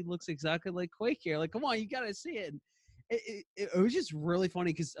 because he looks exactly like Quake here. Like, come on, you got to see it. It was just really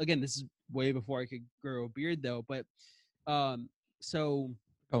funny because, again, this is way before I could grow a beard, though. But so.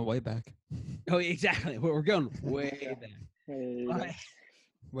 Oh, way back. Oh, exactly. We're going way back. Hey,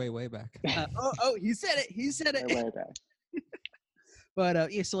 Way back. He said it. He said it. way back.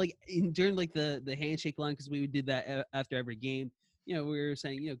 But yeah, so like during like the handshake line, because we did that after every game. You know, we were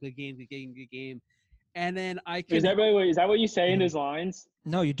saying, you know, good game, good game, good game, and then I could. Is that what you say in those lines?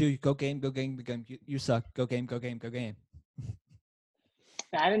 No, you do. You go game, go game, go game. You suck. Go game, go game, go game.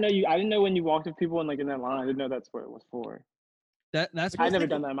 I didn't know you. I didn't know when you walked with people in like in that line. I didn't know that's what it was for. That's. I've never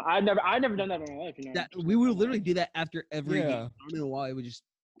done that. I've never done that in my life. You know. That we would literally do that after every game. Yeah. I don't know why. It was just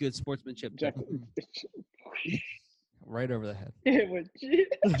good sportsmanship. Right over the head. It was.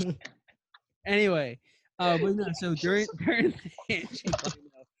 Anyway, but no. So during the handshake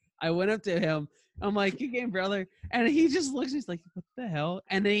line, I went up to him. I'm like, "Good game, brother," and he just looks. And he's like, "What the hell?"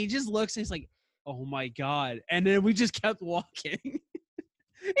 And then he just looks. And he's like, "Oh my God!" And then we just kept walking.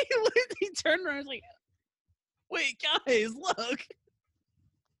 he turned around. And was like, "Wait, guys, look!"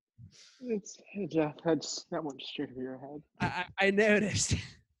 It's Jeff. That went straight over your head. I noticed.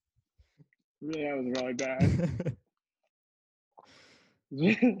 Really, that was really bad.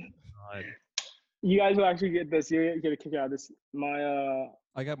 God. You guys will actually get this. You get a kick out of this. My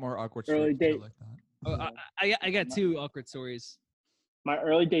I got more awkward Early stories too date. like that. Oh, I got two awkward stories. my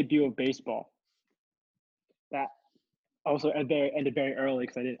early debut of baseball. That also ended very early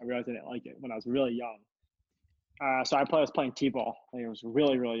because I realized I didn't like it when I was really young. So I was playing t-ball. I was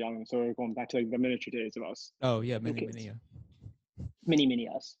really young. So we're going back to like the miniature days of us. Oh yeah, kids. mini.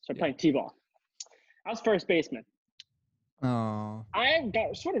 Us. So Yeah. playing t-ball. I was first baseman. Oh. I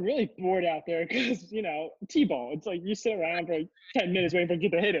got sort of really bored out there because, you know, t-ball. It's like you sit around for like 10 minutes waiting for a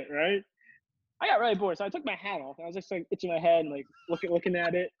kid to hit it, right? I got really bored, so I took my hat off. I was just like itching my head and like looking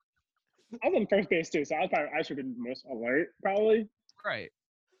at it. I was on first base too, so I should have been the most alert, probably. Right.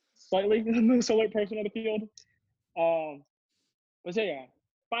 Slightly the most alert person on the field. But so yeah,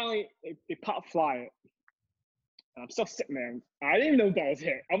 finally they pop fly it. And I'm still sitting there. I didn't even know the ball was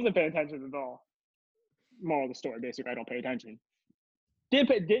hit. I wasn't paying attention to the ball. Moral of the story, basically, I don't pay attention.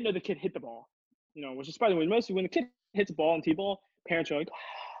 Didn't know the kid hit the ball. Which is surprising. Mostly when the kid hits a ball in T-ball, parents are like,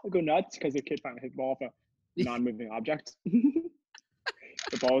 go nuts because the kid finally hit the ball off a non-moving object.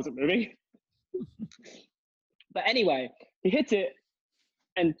 The ball isn't moving. But anyway, he hits it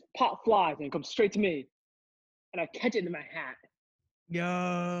and pop flies and it comes straight to me. And I catch it in my hat.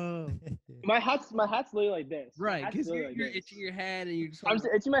 Yo. My hat's literally like this. Right, because you're itching your head and you're just. I'm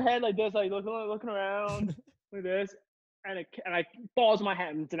itching my head like this, like looking around like this, and I falls in my hat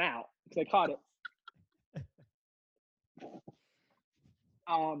and it's an out because I caught it.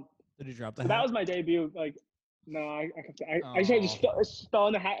 Did you drop the So hat? that was my debut. Like, no, I just fell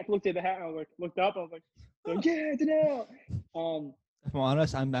in the hat. I looked at the hat and I was like, looked up. I was like, yeah, it's an out. If I'm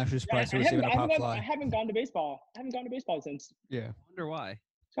honest, I'm actually surprised it was even a pop fly. I haven't gone to baseball. I haven't gone to baseball since. Yeah. I wonder why.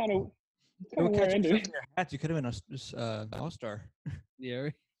 It's kind of It where I ended. your hats. You could have been an all-star. Yeah.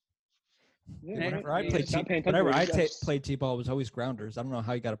 Right? Whenever I played T-ball, it was always grounders. I don't know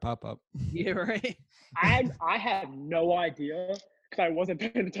how you got a pop-up. Yeah, right. I had no idea because I wasn't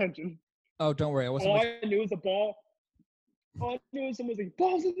paying attention. Oh, don't worry. I wasn't. All I knew was the ball. All I knew was someone was like,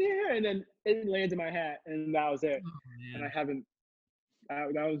 "Ball's in the air," and then it landed in my hat, and that was it. Oh, And I haven't.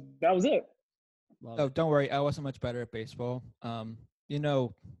 That was it. Oh, don't worry. I wasn't much better at baseball. And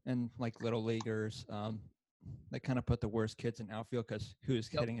like little leaguers, they kind of put the worst kids in outfield because who's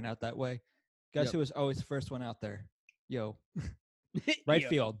hitting it out that way? Guess who was always the first one out there? Yo, right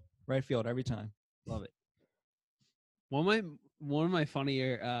field every time. Love it. One of my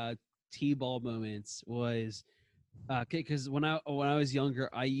funnier T-ball moments was because when I was younger,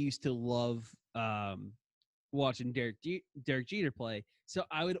 I used to love watching Derek Jeter play. So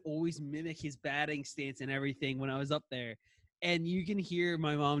I would always mimic his batting stance and everything when I was up there. And you can hear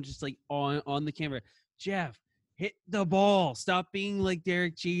my mom just like on the camera, Jeff, hit the ball. Stop being like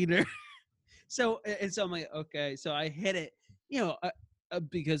Derek Jeter. So I'm like, okay. So I hit it,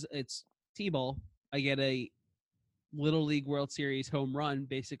 because it's T-ball. I get a Little League World Series home run,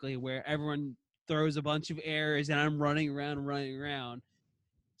 basically, where everyone throws a bunch of errors and I'm running around.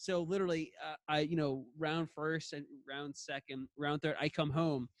 So literally, I round first and round second, round third, I come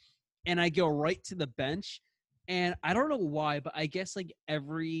home and I go right to the bench. And I don't know why, but I guess like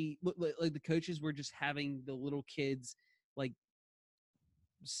like the coaches were just having the little kids like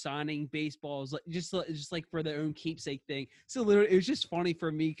signing baseballs, like just like for their own keepsake thing. So literally, it was just funny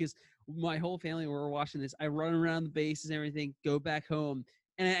for me because my whole family were watching this. I run around the bases and everything, go back home.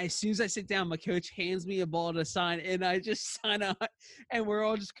 And as soon as I sit down, my coach hands me a ball to sign, and I just sign out. And we're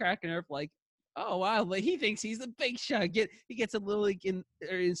all just cracking up like, oh, wow, like he thinks he's the big shot. He gets a Little League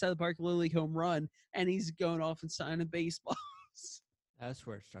inside the park, Little League home run, and he's going off and signing baseballs. That's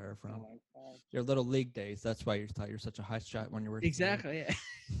where it started from. Oh my God. Your Little League days. That's why you thought you were such a high shot when you were. Exactly, yeah.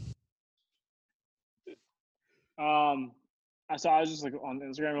 So I was just like on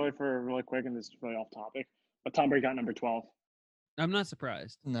Instagram really quick, and this is really off topic. But Tom Brady got number 12. I'm not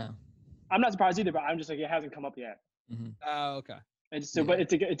surprised. No. I'm not surprised either, but I'm just like, it hasn't come up yet. Mm-hmm. Oh, okay. But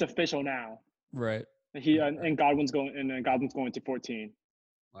it's official now. Right. And Godwin's going to 14.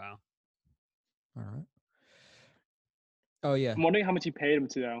 Wow. All right. Oh yeah. I'm wondering how much he paid him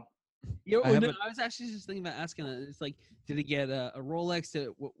to though. I was actually just thinking about asking that. It's like, did he get a Rolex?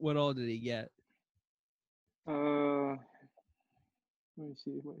 What all did he get? Let me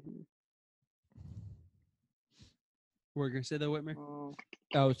see what he. We're gonna say that, Whitmer.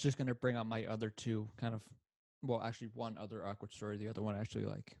 I was just gonna bring up my other two kind of. Well, actually, one other awkward story. The other one actually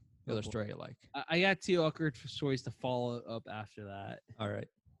like. The other story I like. I got two awkward stories to follow up after that. All right.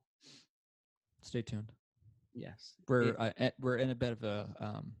 Stay tuned. Yes. We're in a bit of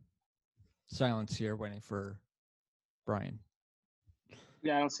a silence here, waiting for Brian.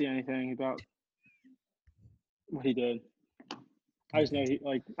 Yeah, I don't see anything about what he did. I just know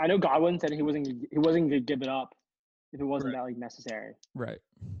I know Godwin said he wasn't gonna give it up if it wasn't that like necessary. Right.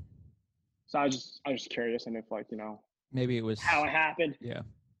 So I was just curious, and if maybe it was how it happened. Yeah.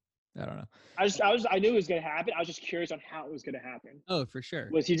 I don't know. I knew it was gonna happen. I was just curious on how it was gonna happen. Oh, for sure.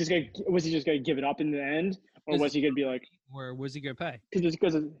 Was he just gonna give it up in the end, or was he gonna be like? Or was he gonna pay?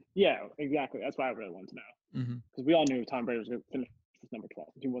 Yeah, exactly. That's why I really wanted to know. Because we all knew Tom Brady was gonna finish with number 12.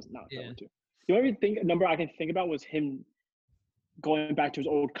 He was not going to. The only number I can think about was him going back to his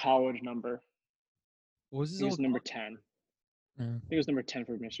old college number. What was his old? Old Number 10. Yeah. I think it was number 10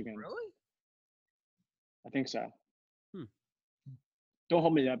 for Michigan. Really? I think so. Don't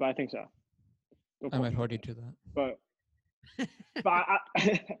hold me to that, but I think so. I might hold you to that. But But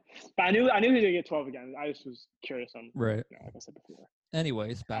but I knew he was gonna get 12 again. I just was curious on, Right. like I said before.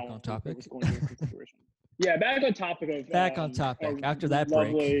 Anyways, back how on it topic. was going to be a situation. Yeah, back on topic of Back on topic. our After that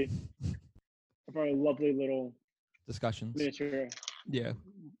break. our lovely little Discussions. miniature Yeah.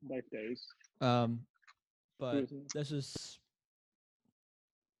 life days. But this is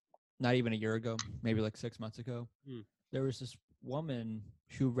not even a year ago, maybe like 6 months ago. There was this woman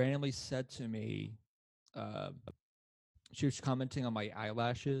who randomly said to me, she was commenting on my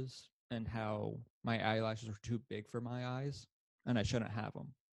eyelashes and how my eyelashes were too big for my eyes and I shouldn't have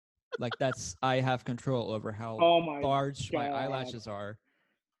them. Like I have control over how large my eyelashes are,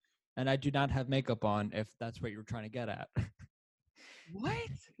 and I do not have makeup on. If that's what you're trying to get at. What?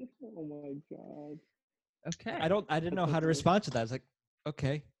 Oh my god. Okay. I didn't know how to respond to that. I was like,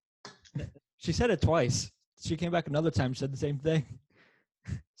 okay. She said it twice. She came back another time, said the same thing.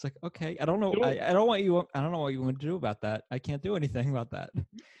 It's like, okay, I don't know. I don't know what you want to do about that. I can't do anything about that.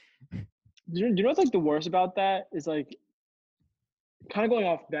 Do you know what's like the worst about that is like kind of going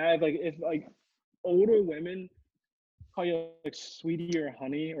off that, like if like older women call you like sweetie or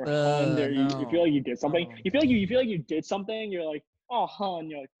honey or hun, or you feel like you did something. No. You feel like you did something. You're like, oh hun.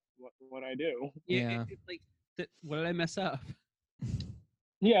 You're like, what I do? Yeah. What did I mess up?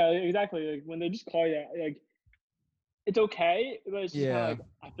 Yeah, exactly. Like when they just call you that, like it's okay, but it's just kind of like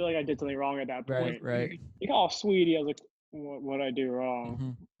I feel like I did something wrong at that point. Right. Like, oh sweetie, I was like, what I do wrong?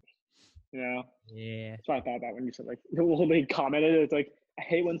 Mm-hmm. You know? Yeah. That's what I thought about when you said like when they commented. It's like I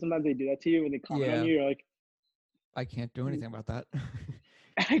hate when sometimes they do that to you when they comment on you. You're like, I can't do anything about that.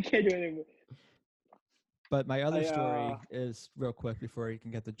 I can't do anything. But my other story is real quick before you can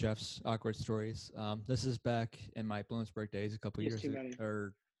get to Jeff's awkward stories. This is back in my Bloomsburg days, a couple years ago,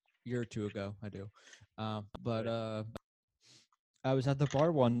 or year or two ago. I do. But I was at the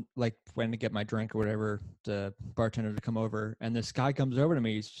bar went to get my drink or whatever, the bartender to come over, and this guy comes over to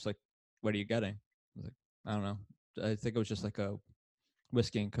me. He's just like, "What are you getting?" I was like, "I don't know. I think it was just like a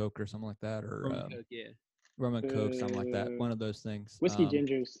whiskey and Coke or something like that, or Coke, yeah. rum and Coke, something like that. One of those things. Whiskey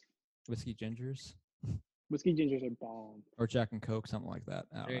gingers. Whiskey gingers. Whiskey gingers are bomb. Or Jack and Coke, something like that.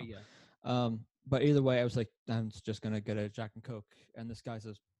 I don't know. You go. But either way, I was like, I'm just gonna get a Jack and Coke, and this guy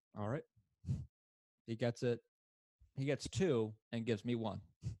says, "All right." He gets it. He gets two and gives me one,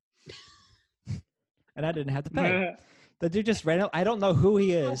 and I didn't have to pay. The dude just ran out. I don't know who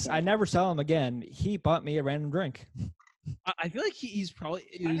he is. I never saw him again. He bought me a random drink. I feel like he's probably.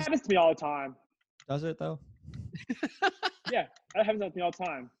 That happens to me all the time. Does it though? Yeah, that happens to me all the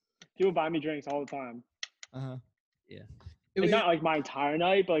time. People buy me drinks all the time. Yeah. It's not like my entire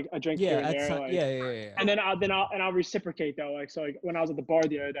night, but like a drink here and there. Like, yeah. And then I'll reciprocate though. Like so, like when I was at the bar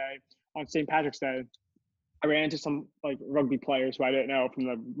the other day on St. Patrick's Day, I ran into some like rugby players who I didn't know from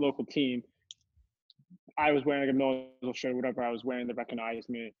the local team. I was wearing like a Millwall shirt, whatever I was wearing. They recognized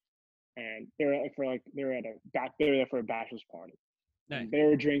me, and they were there for a bachelor's party. Nice. They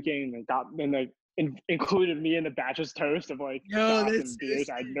were drinking and they included me in the bachelor's toast of like shots and beers.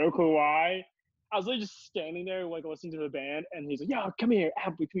 I had no clue why. I was literally just standing there, like listening to the band, and he's like, "Yo, come here,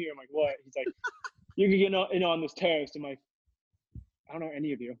 Abby, come here." I'm like, "What?" He's like, "You can get in on this toast." I'm like, "I don't know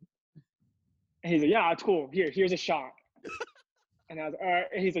any of you." And he's like, "Yeah, it's cool. Here's a shot." And I was like, "All right."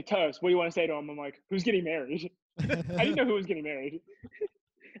 And he's like, "Toast. What do you want to say to him?" I'm like, "Who's getting married?" I didn't know who was getting married.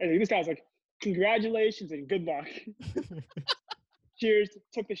 And this guy's like, "Congratulations and good luck." Cheers.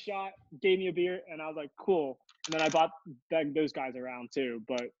 Took the shot, gave me a beer, and I was like, "Cool." And then I bought those guys around too,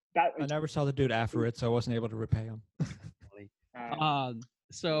 but. I never saw the dude after it, so I wasn't able to repay him.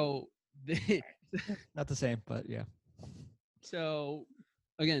 So not the same, but yeah. So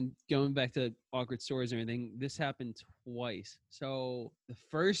again, going back to awkward stories and everything, this happened twice. So the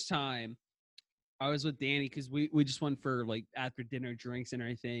first time I was with Danny because we just went for like after dinner drinks and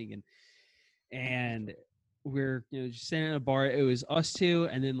everything, and we're just sitting at a bar. It was us two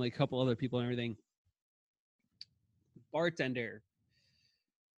and then like a couple other people and everything. Bartender.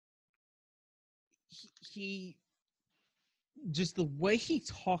 He just the way he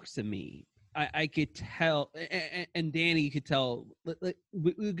talks to me, I could tell, and Danny could tell.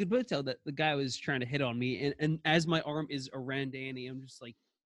 We could both tell that the guy was trying to hit on me, and as my arm is around Danny, I'm just like,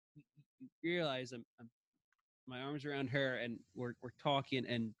 you realize I'm my arms around her, and we're talking,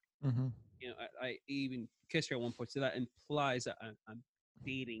 and I even kissed her at one point, so that implies that I'm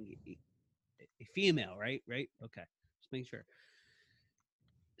dating a female, right? Okay, just make sure.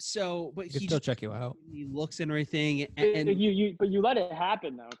 So, but he still check you out. He looks and everything, and but you let it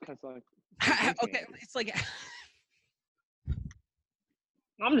happen though, because like okay, it's like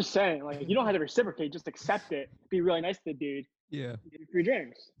I'm just saying, like you don't have to reciprocate, just accept it. Be really nice to the dude. Yeah. Get free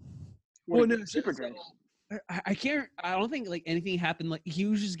drinks. Well, no, cheaper drinks. I can't. I don't think like anything happened. Like he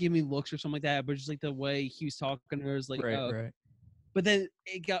was just giving me looks or something like that, but just like the way he was talking to her was like, Right, oh. right. But then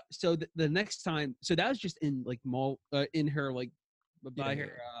it got so the next time. So that was just in like mall in her like by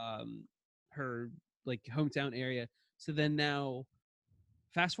Yeah, her like hometown area. So then now,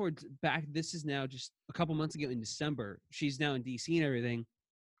 fast forward back. This is now just a couple months ago in December. She's now in DC and everything.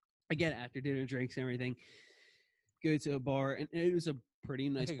 Again, after dinner, drinks and everything, go to a bar, and it was a pretty I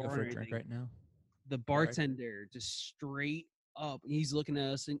nice could bar. go for a and drink everything. right now. The bartender just straight up, he's looking at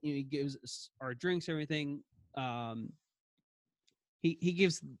us, and he gives us our drinks, and everything. He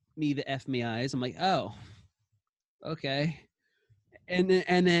gives me the F me eyes. I'm like, oh, okay. And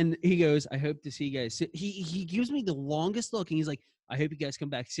then he goes, I hope to see you guys soon. He gives me the longest look, and he's like, I hope you guys come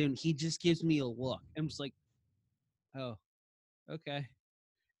back soon. He just gives me a look. I'm just like, oh, okay.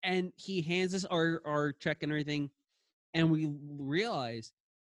 And he hands us our check and everything, and we realize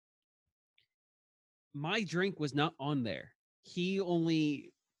my drink was not on there. He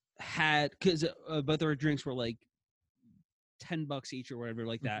only had because both our drinks were like $10 each or whatever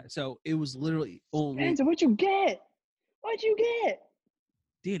like that. So it was literally only. Spencer, what'd you get? What'd you get?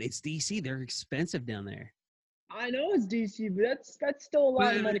 Dude, it's DC. They're expensive down there. I know it's DC, but that's still a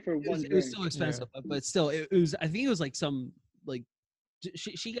lot of money for one It was drink. still expensive, but still, it was. I think it was like some like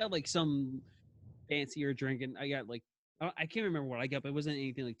she got like some fancier drink, and I got like I can't remember what I got, but it wasn't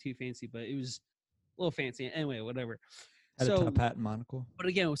anything like too fancy, but it was a little fancy. Anyway, whatever. Had So, a top hat and monocle. but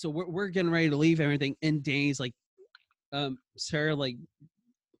again, so we're getting ready to leave and everything, and Danny's like, Sarah, like,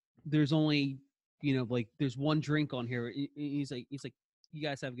 there's only like there's one drink on here. He's like, you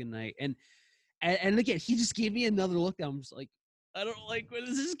guys have a good night, and again, he just gave me another look. I'm just like, I don't like where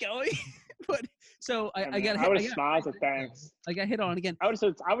this is going. But so I got I would have smiled and said thanks. I got hit on again. I would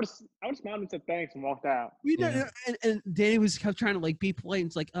have smiled and said thanks and walked out. And Danny kept trying to like be polite. And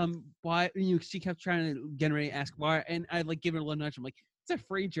it's like, why? She kept trying to get ready to ask why, and I like give her a little nudge. I'm like, it's a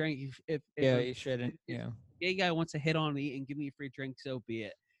free drink. If You shouldn't. Yeah. gay guy wants to hit on me and give me a free drink, so be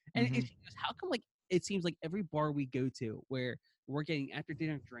it. And she goes, how come like it seems like every bar we go to where we're getting after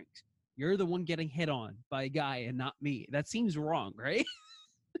dinner drinks, you're the one getting hit on by a guy and not me? That seems wrong, right?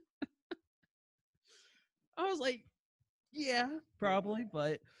 I was like, yeah, probably,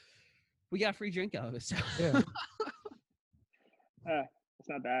 but we got a free drink out of it. So. Yeah. It's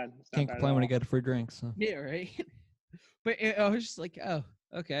not bad. It's not Can't bad complain at when all. you get a free drink. So. Yeah, right. But I was just like, oh,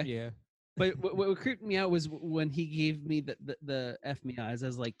 okay. Yeah. But what creeped me out was when he gave me the F me eyes. I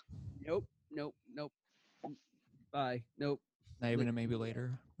was like, nope, bye, nope. Not even a maybe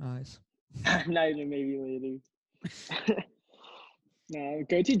later eyes. Not even maybe later. No,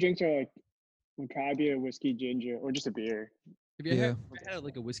 go-to drinks are like would probably be a whiskey ginger or just a beer. Have you Yeah. ever had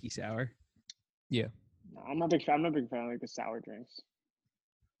like a whiskey sour? Yeah. No, I'm not a big fan. I'm not a big fan of like the sour drinks.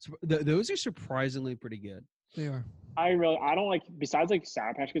 So, those are surprisingly pretty good. They are. I don't like besides like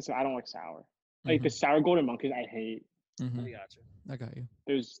Sour Patch Kids. I don't like sour. Like the sour golden monkeys, I hate. I Mm-hmm. gotcha. I got you.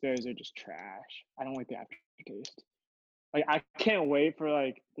 Those are just trash. I don't like the aftertaste. Like I can't wait for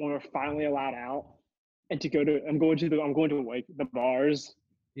like when we're finally allowed out and to go to. I'm going to like the bars.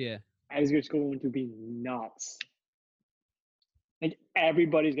 Yeah. It's just going to be nuts. Like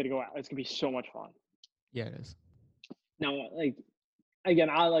everybody's gonna go out. It's gonna be so much fun. Yeah, it is. Now, like again,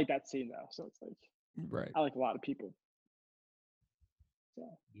 I like that scene though, so it's like Right. I like a lot of people. So,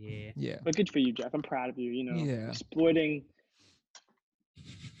 Yeah. Yeah. but good for you, Jeff. I'm proud of you. You know, Yeah. exploiting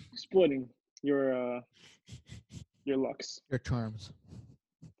your looks, Your charms.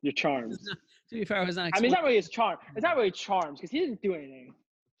 your charms. To be fair, I was not. I mean, it's not really his charm. It's not really charms because he didn't do anything.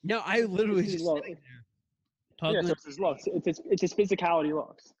 No, I literally It's his just look. sitting Yeah, there. so it's his looks. It's his physicality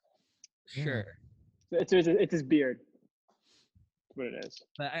looks. Sure. It's his beard. That's what it is.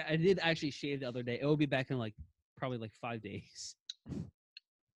 But I did actually shave the other day. It will be back in like probably like 5 days.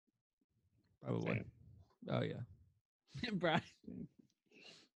 Probably. Same. Oh yeah. Brian.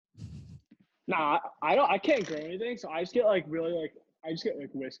 Nah, I can't grow anything, so I just get like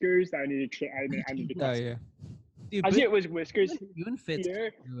whiskers that I need to I need to Oh cut. yeah. Dude, I but just get whiskers you and Fitz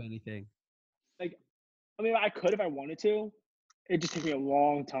here. can't do anything. I mean, I could if I wanted to. It just takes me a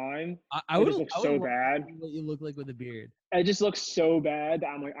long time. I It would just looks so bad. What you look like with a beard. It just looks so bad that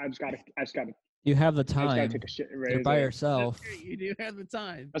I'm like, I just gotta You have the I just gotta time. take a shit and You're raise by it. yourself. That's great. You do have the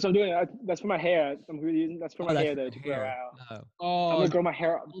time. That's what I'm doing. That's for my hair. That's for Oh, my that's hair for though the to grow hair. out. Oh. I'm Oh, gonna grow my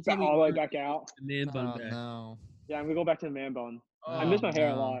hair don't tell me all the way you're- back out. the man bun Oh back. no. Yeah, I'm gonna go back to the man bun. I Oh, miss my hair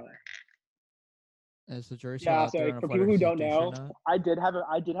a no. lot. Is the jury still Yeah, out so there like on for if people whether who he's a don't douche or know, not? I did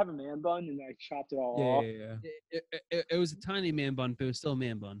have a man bun and I chopped it all Yeah, off. yeah, It was a tiny man bun, but it was still a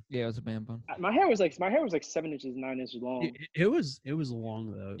man bun. yeah. It was a man bun. My hair was like 7 inches, 9 inches long. It was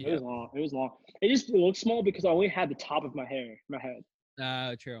long though. Yeah. It was long. It was long. It looked small because I only had the top of my head.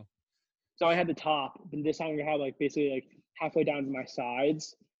 True. So I had the top, but this time I'm gonna have like basically like halfway down to my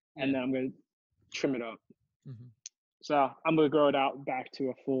sides, and Yeah. then I'm gonna trim it up. Mm-hmm. So I'm gonna grow it out back to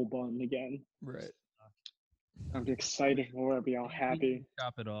a full bun again. Right. I'm excited for it. I'll be all happy.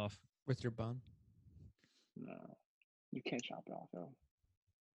 Chop it off. With your bun. No, you can't chop it off though.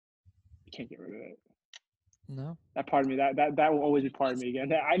 You can't get rid of it. No. That part of me, that will always be part of me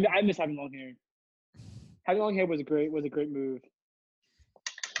again. I miss having long hair. Having long hair was a great move.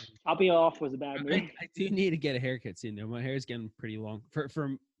 Chopping it off was a bad move. I do need to get a haircut soon though. My hair is getting pretty long for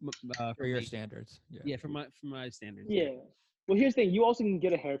For your me. standards. Yeah. Yeah, for my standards. Yeah. Well, here's the thing. You also can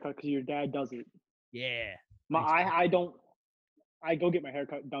get a haircut because your dad does it. Yeah. I don't. I go get my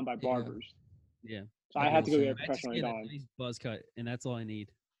haircut done by Yeah. barbers. Yeah. So I I have do to go the get same. it I just professionally get a done. nice buzz cut, and that's all I need.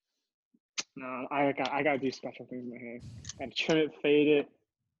 No, I gotta do special things with my hair. Gotta trim it, fade it,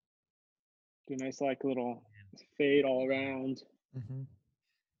 do a nice like little fade all around, Mm-hmm.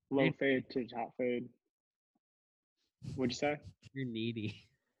 low Fade. fade to top fade. What'd you say? You're needy.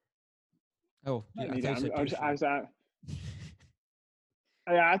 Oh, yeah. Not I neither. thought you said I was douchey.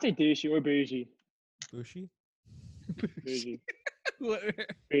 at. Yeah, I'd say douchey or bougie. Bushy? Bougie.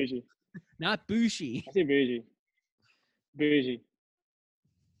 Bougie. Not bushy. I say bougie. Bougie.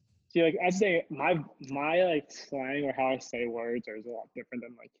 See, like I say, my like slang or how I say words is a lot different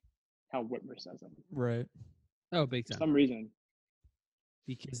than like how Whitmer says them. Right. Oh, big For time. some reason,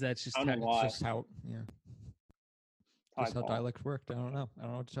 Because that's just I don't know how why. It's just how, yeah. I Just how thought. dialects worked. I don't know. I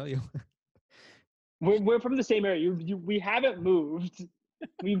don't know what to tell you. We're from the same area. We haven't moved.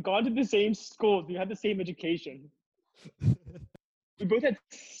 We've gone to the same schools. We had the same education. We both had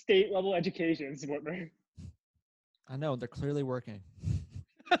state level educations, Whitmer. I know. They're clearly working.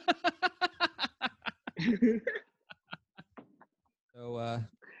 So,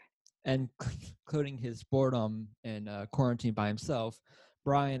 and including his boredom and quarantine by himself,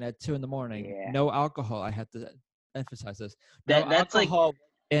 Brian at 2 a.m, Yeah. no alcohol. I have to emphasize this. No That's like alcohol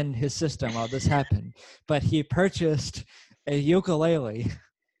in his system while this happened, but he purchased a ukulele.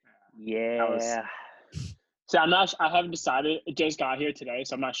 yeah. So I haven't decided. It just got here today,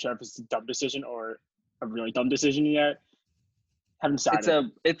 so I'm not sure if it's a dumb decision or a really dumb decision yet. Haven't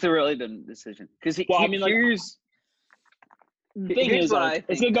decided. It's a really dumb decision because Well, I mean, like, here's The thing here's is, what like, I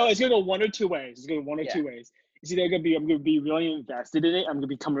it's think, gonna go one or two ways. It's gonna go one or Yeah. two ways. It's either I'm gonna be really invested in it. I'm gonna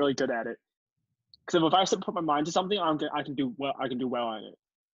become really good at it. Because if I put my mind to something, I can do well. I can do well at it.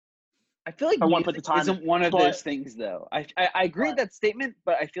 I feel like I wanna put the music time in, isn't one of but- those things, though. I agree with But- that statement,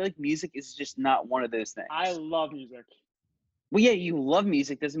 but I feel like music is just not one of those things. I love music. Well, yeah, you love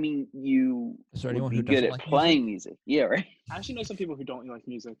music doesn't mean you Is there would anyone be who good doesn't at like playing music. Yeah, right. I actually know some people who don't like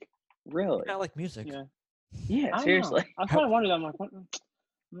music. Really? I like music. Yeah. Yeah, I don't know. seriously. I kind of wondered. I'm like, what?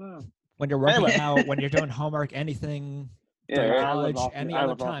 No. When you're working Anyway. out, when you're doing homework, anything, Yeah, during right. I love college, off- any I other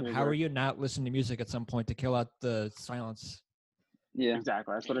love off time, how are music. you not listening to music at some point to kill out the silence? Yeah.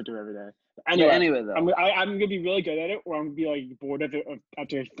 Exactly. That's what I do every day. But Anyway, anyway, though. I'm gonna be really good at it, or I'm gonna be like bored of it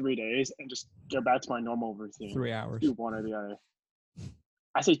after 3 days and just go back to my normal routine. 3 hours. Do one or the other.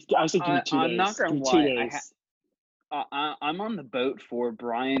 I say give me 2 days. I'm not gonna Give me lie, 2 I days. I'm on the boat for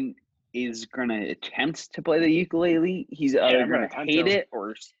Brian is gonna attempt to play the ukulele. He's either I'm gonna gonna attempt hate to. it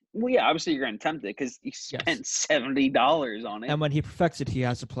or well, yeah, obviously you're gonna attempt it because you spent $70 on it. And when he perfects it, he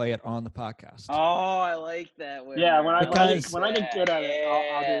has to play it on the podcast. Oh, I like that. Yeah, when I Because- when I get good at it,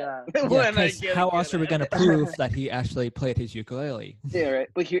 I'll do that. Yeah, When I 'cause get how good else are we at going to it. prove that he actually played his ukulele? Yeah, right.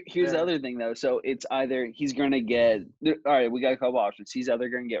 But here's the Yeah. other thing though. So it's either he's gonna get all right. We got a couple options. He's either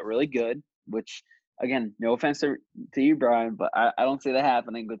gonna get really good, which again, no offense to you, Brian, but I don't see that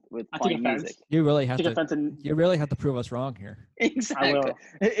happening with I take playing offense. music. You really have Take to. offense and You really have to prove us wrong here. Exactly. will.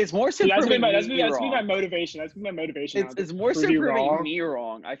 It's more so See, that's proving been my me wrong. motivation. That's been my motivation. now, It's to more so prove you proving wrong. me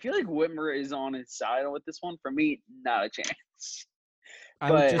wrong. I feel like Whitmer is on his side with this one. For me, not a chance. I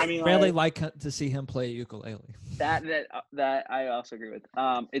would But- just I mean, really like- like to see him play ukulele. That I also agree with.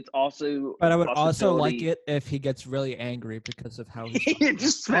 It's also But a I would also like possibility- it if he gets really angry because of how he's He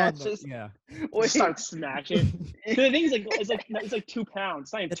just on the- smashes. Yeah. Wait, Start smashing. The thing is, like, it's like 2 pounds.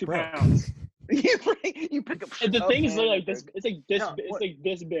 It's not even It 2 broke. pounds. you pick up. And the oh, thing is man, literally like this. broke. It's like this. No, It's what- like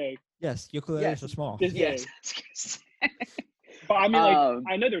this big. Yes, ukuleles Yes, are small. This Yes. big. But I mean, like, Um,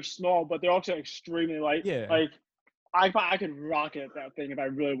 I know they're small, but they're also extremely light. Yeah. Like, I could rocket that thing if I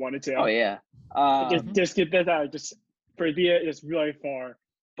really wanted to. oh yeah. Just get this out. Just for the just really far.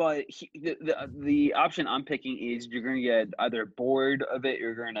 But the option I'm picking is you're going to get either bored of it,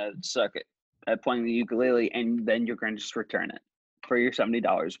 you're going to suck at playing the ukulele, and then you're going to just return it for your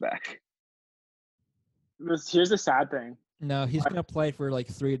 $70 back. Here's the sad thing. No, he's gonna play for like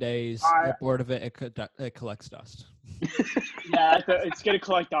 3 days. Get bored of it. It collects dust. Yeah, it's gonna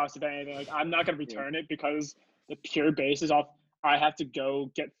collect dust if anything. Like, I'm not gonna return it because the pure bass is off. I have to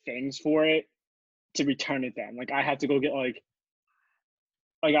go get things for it to return it. Then, like, I have to go get like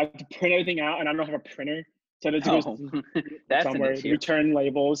I have to print everything out, and I don't have a printer, so I have to go That's somewhere return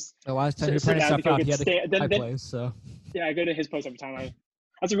labels. The last time you So printed I have stuff to go out, he get had a place. So yeah, I go to his place every time.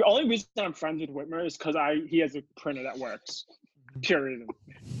 That's the only reason I'm friends with Whitmer is because he has a printer that works. Pure reason.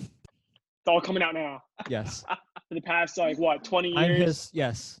 It's all coming out now. yes, For the past 20 years.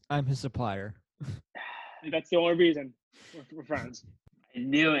 I'm his supplier. That's the only reason we're friends. I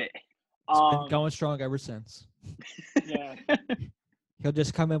knew it. It's been going strong ever since. Yeah. He'll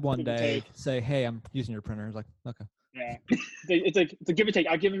just come in one Give and day, take. say, "Hey, I'm using your printer." He's like, "Okay." Yeah. It's a give and take.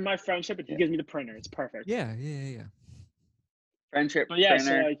 I give him my friendship, and he gives me the printer. It's perfect. Yeah. Friendship. But yeah,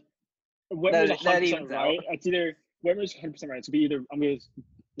 printer. so Whitmer's That 100% evens out. right. It's either Whitmer's 100% right. So either I'm gonna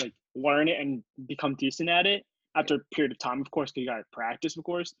learn it and become decent at it after a period of time, of course, because you gotta practice, of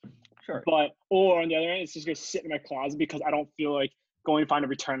course. Sure. Or on the other end, it's just gonna sit in my closet because I don't feel like going to find a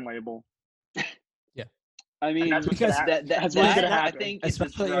return label. I mean, that's what's because gonna that's what's that- gonna I happen. think it's a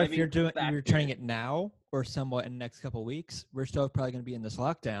especially if you're driving returning factor. it now or somewhat in the next couple of weeks. We're still probably going to be in this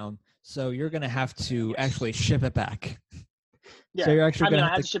lockdown, so you're going to have to actually ship it back. Yeah. So you're actually I mean, going I to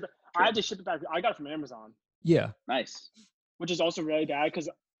had have to ship it. I had to ship it back. I got it from Amazon, Yeah. Nice. which is also really bad because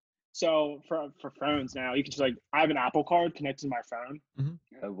for phones now, you can just I have an Apple Card connected to my phone,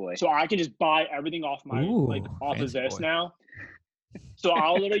 Oh boy. so I can just buy everything off my off of fancy this boy. now. So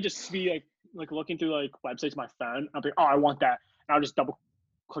I'll literally just be looking through websites on my phone. I'll be, oh, I want that, and I'll just double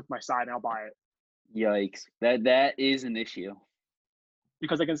click my site and I'll buy it Yikes. That is an issue.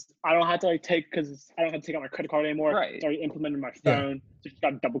 because I don't have to take out my credit card anymore. Right. It's already implemented in my Yeah. phone. So just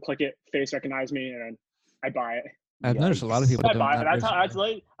gotta double click it, face recognize me, and then I buy it. I've noticed a lot of people I doing buy it. that.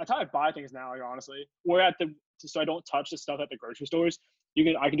 That's how I buy things now. Honestly, or so I don't touch the stuff at the grocery stores.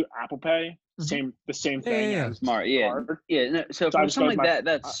 I can do Apple Pay. Mhm. The same Yeah, thing. yeah, as Smart. Yeah. card. Yeah. No, so So I for just something go like to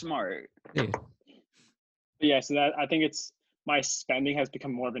that, that's smart. Yeah. But yeah, so that I think my spending has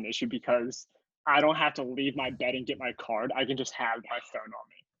become more of an issue because I don't have to leave my bed and get my card. I can just have my phone on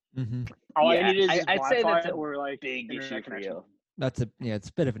me. Mm-hmm. All I Yeah, need is I'd say Wi-Fi that's a or Big internet issue for connection. you. It's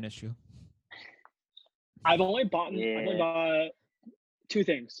a bit of an issue. I've only bought Yeah. 2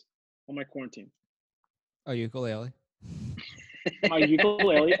 things on my quarantine: Oh, ukulele. my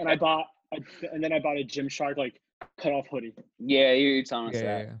ukulele, and then I bought a Gymshark cut off hoodie. Yeah, you're telling us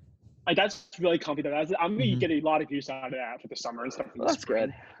Yeah. that. That's really comfy. I'm gonna Mhm. get a lot of use out of that for the summer and stuff. Well, that's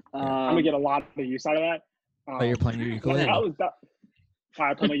good. I'm gonna get a lot of use out of that. Oh, you're playing your ukulele.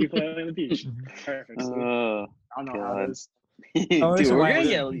 I play my ukulele on the beach. Mm-hmm. Perfect. See? Oh, I don't know how God. it is. The only dude, reason we're why gonna I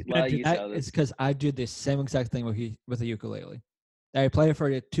get a was lot of use out of It's this. because I do the same exact thing with a ukulele. I play it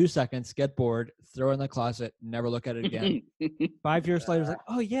for 2 seconds, get bored, throw it in the closet, never look at it again. 5 years later, it's like,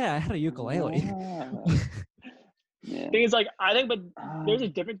 oh yeah, I had a ukulele. Yeah. Thing is, I think, but there's a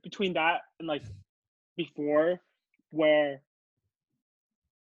difference between that and before, where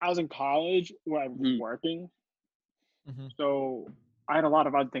I was in college, where I was Mhm. working, Mhm. so I had a lot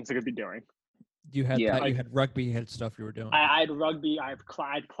of other things I could be doing. You had Yeah. you had rugby, you had stuff you were doing. I had rugby, I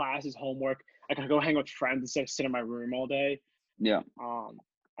had classes, homework. I could go hang with friends instead of sit in my room all day. Yeah. I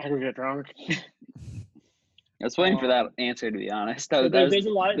could get drunk. I was waiting for that answer, to be honest. So That was- there's a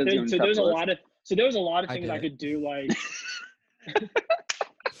lot. that was gonna be tough There's a to lot of. So there was a lot of I things did I it. could do.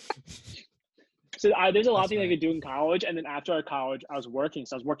 There's a lot of things I could do in college, and then after college, I was working.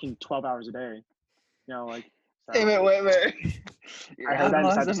 So I was working 12 hours a day. So, Wait. I heard that and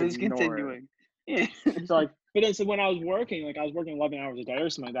decided to Awesome is ignore it. continuing. Yeah. So when I was working, I was working 11 hours a day or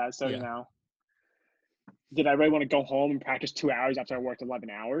something like that. So Yeah. Did I really want to go home and practice 2 hours after I worked 11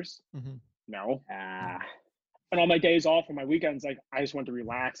 hours? Mhm. No. And on my days off or my weekends, I just want to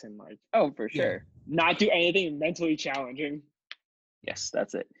relax and Oh, for Yeah. sure. not do anything mentally challenging. Yes,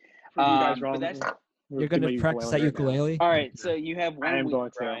 that's it. Prove you guys But wrong. that's- You're gonna practice that right now. ukulele. All right, so you have I 1 am week,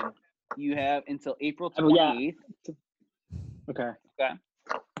 going to. Brian. You have until April Oh, yeah. 28th. Okay.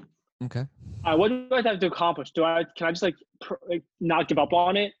 Okay. What do I have to accomplish? Can I just not give up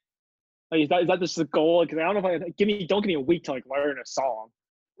on it? Is that just the goal? Because I don't know if don't give me a week to learn a song.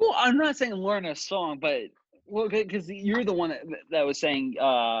 Well, I'm not saying learn a song, but because you're the one that was saying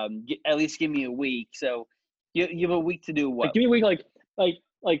at least give me a week. So you have a week to do what? Give me a week,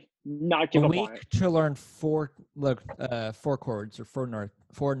 not give A up week on it. to learn 4 chords or 4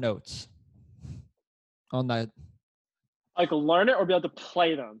 for notes on that. Like learn it or be able to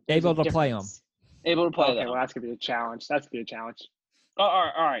play them. There's a Able to play them. difference. Able to play Okay, them. well that's gonna be a challenge. That's gonna be a challenge. Oh,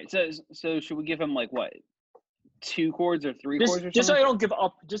 all right. So should we give him like what? 2 chords or 3 chords or Just so I something? don't give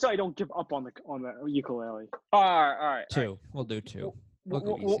up. Just so I don't give up on the ukulele. All right. 2. We'll do 2. We'll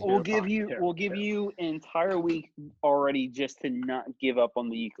go easy. We'll Two, give fine, you two, we'll give two. you an entire week already just to not give up on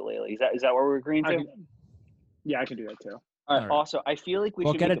the ukulele. Is that what we're agreeing to? Yeah, I can do that too. All right. Alright. Also, I feel like we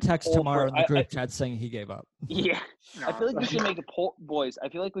We'll should get a make text poll tomorrow for, in the group chat saying he gave up. Yeah. I feel like we should make a poll, boys. I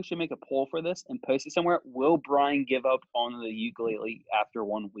feel like we should make a poll for this and post it somewhere. Will Brian give up on the ukulele after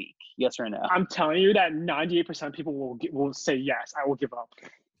 1 week? Yes or no? I'm telling you that 98% of people will say yes. I will give up.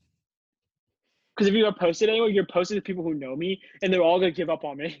 Because if you post it anywhere, you're posting to people who know me, and they're all gonna give up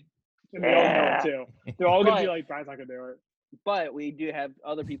on me, and they all know it too. They're all gonna be But- like, "Brian's not gonna do it." But we do have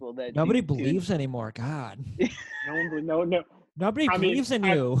other people that Nobody do- believes anymore. God. No. Nobody I mean, believes in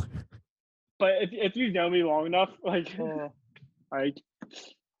I- you. But if you know me long enough, like I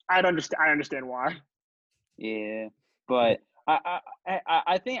understand why. Yeah, but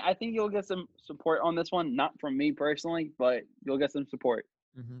I think you'll get some support on this one. Not from me personally, but you'll get some support.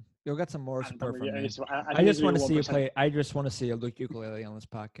 You'll get some more support from me. I think just want to maybe see you 1%. play. I just want to see a ukulele on this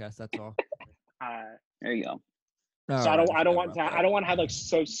podcast. That's all. There you go. So I don't want to have like I don't want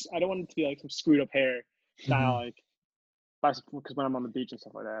it to be like some screwed up hair style like because when I'm on the beach and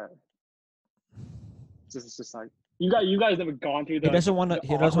stuff like that. It's just like you guys never gone through the. He doesn't want to. the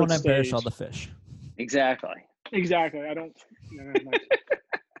He doesn't want to awkward embarrass all stage. the fish. Exactly. Exactly. I don't. Like,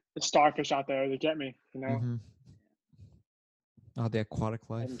 the starfish out there, they get me. You know. Mhm. Oh, the aquatic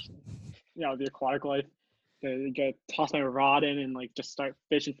life. The aquatic life. They get toss my rod in and like just start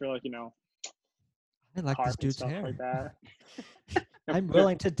fishing for like I like carp this and dude's stuff hair. like that. I'm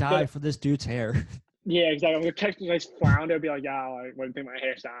willing to die for this dude's hair. Yeah, exactly. I'm gonna catch a nice flounder, be like, yeah, like, what do you think of my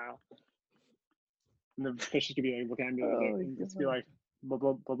hairstyle? And the fish is gonna be like looking at me, like, and it's be like, blah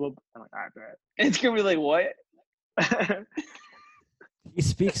blah blah blah. I'm like, I bet. It's gonna be like what? He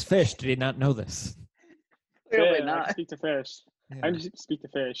speaks fish. Did he not know this? Clearly I not. can speak to fish. Yeah. I just speak to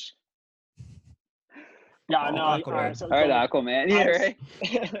fish. Yeah, Oh, no. Aquaman. All right, so, All right, Aquaman. Yeah,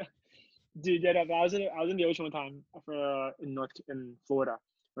 right. Dude, yeah, I was in the ocean one time for in Florida.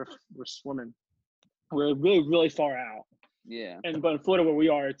 We're swimming. We're really far out, Yeah. but in Florida where we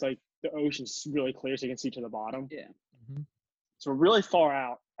are, it's like the ocean's really clear, so you can see to the bottom. Yeah. Mhm. So we're really far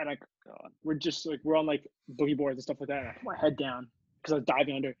out, and God. we're on like boogie boards and stuff like that. And I put my head down because I was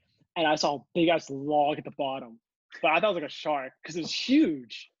diving under, and I saw a big ass log at the bottom. But I thought it was like a shark because it was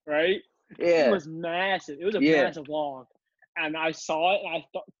huge, right? Yeah. It was massive. It was a Yeah. massive log, and I saw it, and I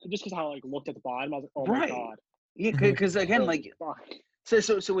thought just because I like looked at the bottom, I was like, oh Right. my god. Yeah, because again, Oh, like fuck.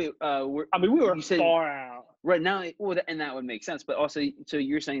 so wait. We're I mean, we were you said- far out. right now. Well, and that would make sense. But also, so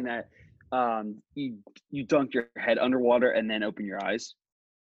you're saying that you dunk your head underwater and then open your eyes.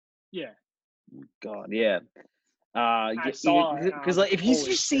 Yeah. God, yeah. saw it, Because like if you holy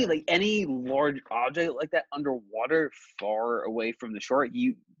just see shit. like any large object like that underwater, far away from the shore,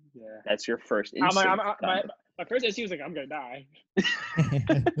 Yeah. that's your first I'm instinct. like, my first instinct was like, I'm gonna die.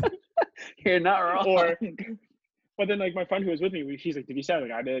 You're not wrong. Or- But then like my friend who was with me, he's like, did you say it?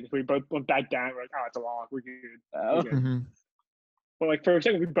 Like I did. We both went back down. We're like, oh, it's a log. We're good. Oh, good. Mhm. But like for a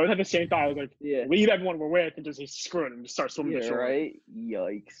second, we both had the same thought. I was like, yeah. leave everyone we're with and just screw it and just start swimming Yeah, to shore. right.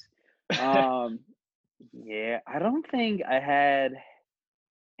 Yikes. Yeah, I don't think I had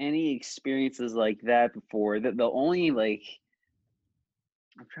any experiences like that before. The only like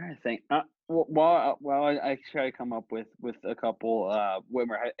I'm trying to think. While I try to come up with a couple.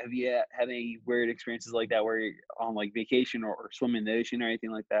 Whitmer, have you had any weird experiences like that where you're on like vacation or swimming in the ocean or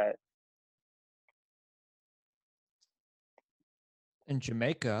anything like that? In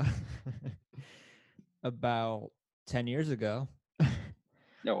Jamaica, about 10 years ago.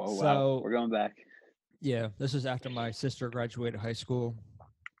 No, oh, wow, So- we're going back. Yeah, this was after my sister graduated high school.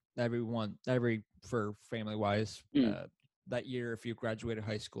 For family wise, Mm. that year, if you graduated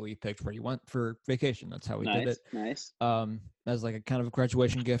high school, you picked where you went for vacation. That's how we did Nice, it. nice. As like a kind of a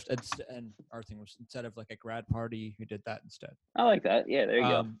graduation gift. And our thing was instead of like a grad party, we did that instead. I like that. Yeah, there you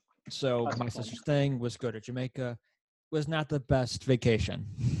go. So That's my fun. sister's thing was go to Jamaica. Was not the best vacation.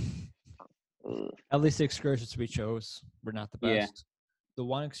 Ugh. At least the excursions we chose were not the Yeah. best. The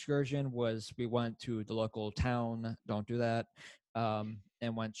one excursion was we went to the local town. Don't do that.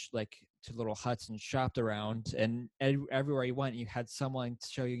 And went to little huts and shopped around. And everywhere you went, you had someone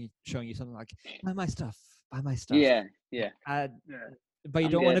showing you something like, buy my stuff. Yeah, Yeah. But you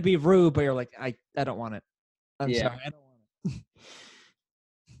I'm don't want to good. be rude. But you're like, I don't want it. I'm Yeah. sorry, I don't want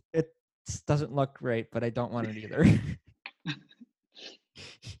it. It doesn't look great, but I don't want it either.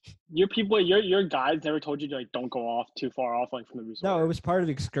 Your guides never told you to like don't go off too far off like from the resort. No, it was part of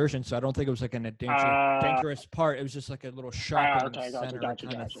the excursion, so I don't think it was like a dangerous part. It was just like a little shopping okay, center gotcha.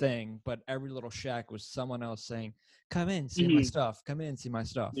 kind of thing. But every little shack was someone else saying, "Come in, see my stuff. Come in, see my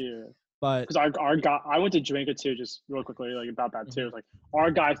stuff." Yeah. But Because our guy, I went to Jamaica too, just real quickly, like about that too. Like our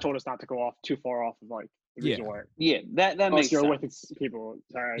guys told us not to go off too far off of like the Yeah. resort. Yeah, that Unless makes you're sense. with people.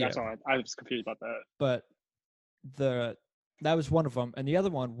 Sorry, Yeah. that's all. I was confused about that. but that was one of them, and the other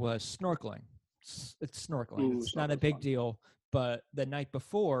one was snorkeling. It's snorkeling. Ooh, It's not a snorkeling's big fun. deal, but the night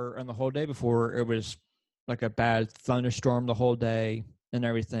before and the whole day before, it was like a bad thunderstorm the whole day and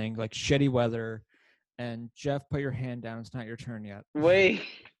everything, like shitty weather. And Jeff, put your hand down. It's not your turn yet. Wait.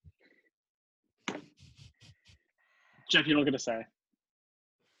 Jeff, you don't get to say.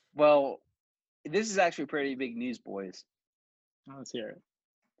 Well, this is actually pretty big news, boys. Let's hear it.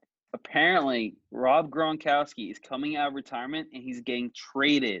 Apparently, Rob Gronkowski is coming out of retirement and he's getting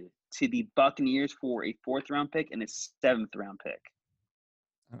traded to the Buccaneers for a 4th-round pick and a 7th-round pick.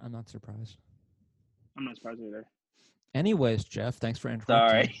 I'm not surprised. I'm not surprised either. Anyways, Jeff, thanks for interrupting.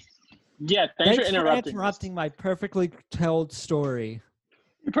 Sorry. Yeah, thanks for interrupting. my perfectly told story.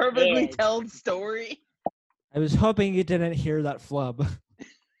 Perfectly Yeah. told story. I was hoping you didn't hear that flub.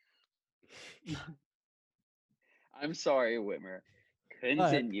 I'm sorry, Whitmer.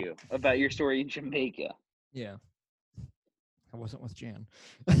 Continue about your story in Jamaica. Yeah. I wasn't with Jan.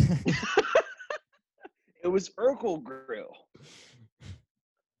 It was Urkel Grill.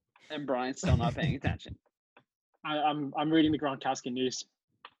 And Brian's still not paying attention. I'm reading the Gronkowski news.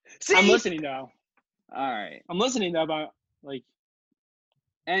 See? I'm listening now. All right. I'm listening though about like.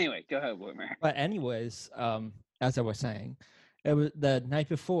 Anyway, go ahead, Whitmer. But anyways, as I was saying, it was the night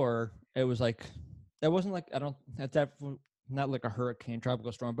before. It was like it wasn't like not like a hurricane,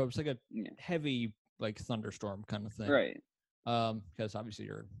 tropical storm, but it was like a heavy like thunderstorm kind of thing. Right. Because obviously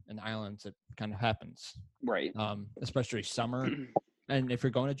you're in the islands, it kind of happens. Right. Especially summer. And if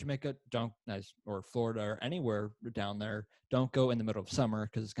you're going to Jamaica, or Florida or anywhere down there, don't go in the middle of summer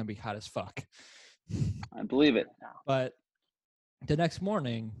because it's gonna be hot as fuck. I believe it. But the next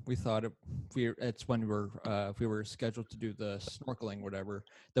morning, we thought it's when we were scheduled to do the snorkeling, whatever.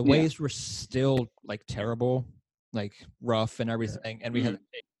 The waves were still like terrible, like rough and everything, and we had to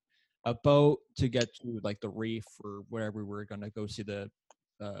take a boat to get to like the reef or wherever we were going to go see the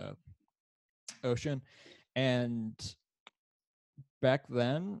ocean. And back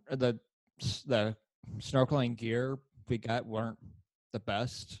then, the snorkeling gear we got weren't the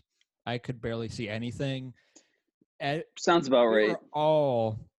best. I could barely see anything. Sounds about right. We were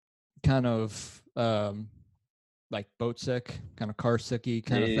all kind of like boat sick, kind of car sicky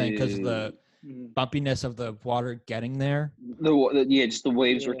kind of thing because of the bumpiness of the water getting there. Just the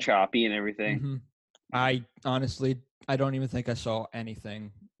waves were choppy and everything. Mm-hmm. I honestly, I don't even think I saw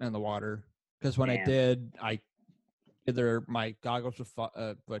anything in the water because when I did, either my goggles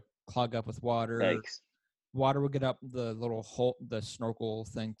would clog up with water. Thanks. Water would get up the little hole, the snorkel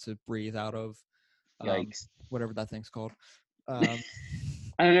thing to breathe out of. Yikes. Whatever that thing's called. I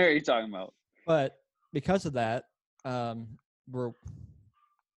don't know what you're talking about. But because of that, we're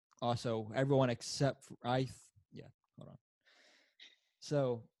also everyone except for hold on.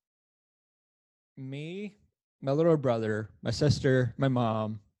 So me, my little brother, my sister, my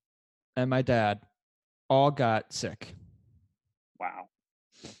mom, and my dad all got sick. Wow.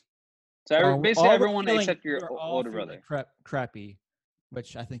 So basically everyone except your older brother. Crappy,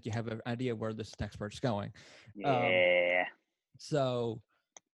 which I think you have an idea where this next part's going. Yeah. So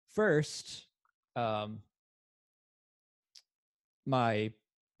first, my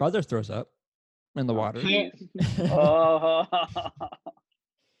brother throws up in the water.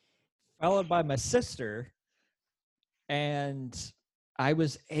 Followed by my sister. And I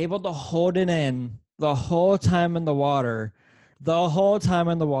was able to hold it in the whole time in the water.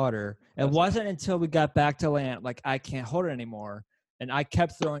 It wasn't until we got back to land, like I can't hold it anymore. And I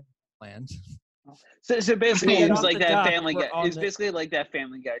kept throwing land. So basically, it was like that Family Guy. It's basically like that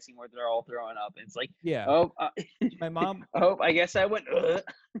Family Guy scene where they're all throwing up. It's like, my mom. I guess I went.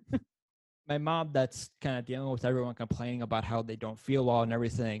 My mom, that's kind of dealing with everyone complaining about how they don't feel well and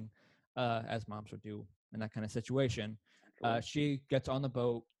everything, as moms would do in that kind of situation. She gets on the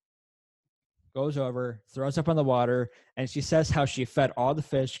boat, goes over, throws up on the water, and she says how she fed all the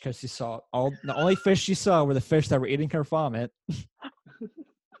fish because she saw the only fish she saw were the fish that were eating her vomit.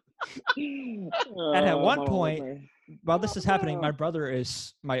 And at one point, while this is happening,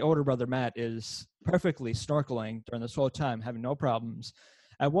 my older brother Matt is perfectly snorkeling during this whole time, having no problems.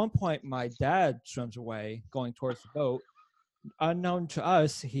 At one point, my dad swims away, going towards the boat. Unknown to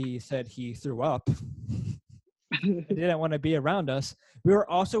us, he said he threw up. and didn't want to be around us. We were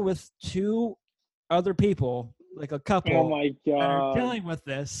also with 2 other people, like a couple, Oh my that are god. dealing with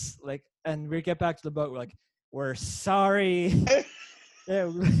this. Like, and we get back to the boat. We're like, we're sorry.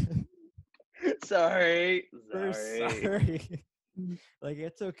 Yeah, Sorry. we're sorry. Like,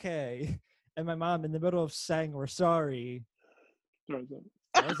 it's okay. And my mom, in the middle of saying we're sorry, Throws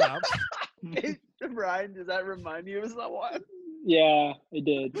up. throws up. Brian, does that remind you of someone? Yeah, it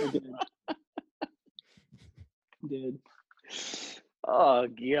did. It did. It did. Oh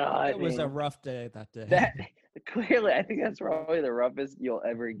God. It was a man. rough day that day. That clearly, I think that's probably the roughest you'll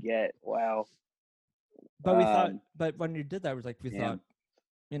ever get. Wow. But we thought, Um, but when you did that, it was like we yeah. thought,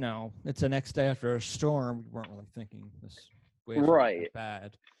 you know, it's the next day after a storm. We weren't really thinking this waves Right.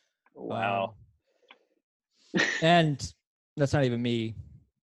 bad. Wow. And that's not even me,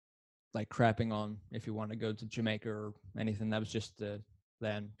 like crapping on if you want to go to Jamaica or anything. That was just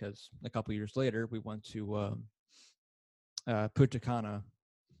then, because a couple years later we went to Punta Cana,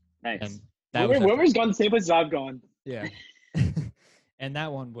 Nice. and that was Whoever's gone the same places I've gone. yeah, and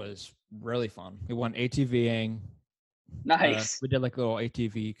that one was really fun. We went ATVing. Nice. We did like a little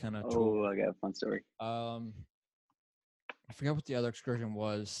ATV kind of tour. Oh, I got a fun story. I forgot what the other excursion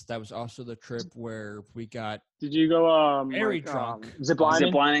was. That was also the trip where we got Did you go very drunk. zip lining?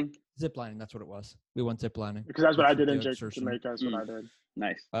 Zip lining. ziplining. That's what it was. We went ziplining. Because that's what I That's did in the excursion. Jamaica. That's what I did.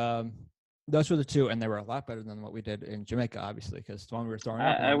 Nice. Those were the 2, and they were a lot better than what we did in Jamaica, obviously, because the one we were throwing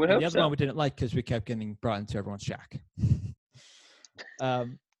up I on, would and hope the other so. one we didn't like because we kept getting brought into everyone's shack.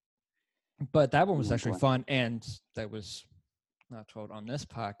 But that one was Oh, actually boy. fun, and that was not told on this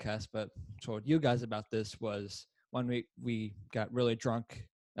podcast, but told you guys about this was when we got really drunk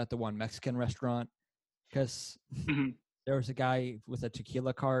at the one Mexican restaurant because Mhm. there was a guy with a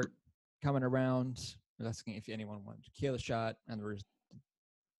tequila cart coming around asking if anyone wanted a tequila shot, and there was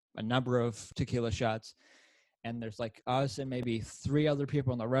a number of tequila shots, and there's like us and maybe 3 other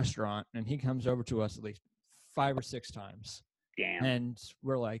people in the restaurant, and he comes over to us at least 5 or 6 times, Damn. and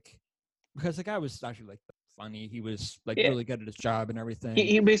we're like, because the guy was actually like funny, he was like Yeah. really good at his job and everything.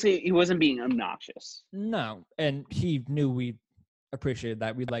 He basically he wasn't being obnoxious. No, and he knew we appreciated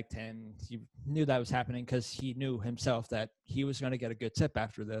that. We liked him. He knew that was happening because he knew himself that he was going to get a good tip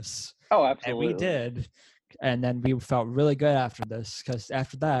after this. Oh, And absolutely. we did. And then we felt really good after this because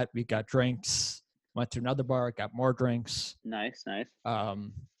after that, we got drinks, went to another bar, got more drinks. Nice. That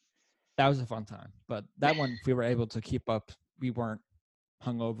was a fun time. But that one, we were able to keep up. We weren't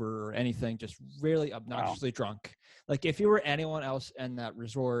hungover or anything, just really obnoxiously drunk. Like if you were anyone else in that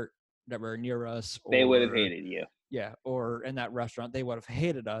resort that were near us, They would have or- hated you. Yeah, or in that restaurant, they would have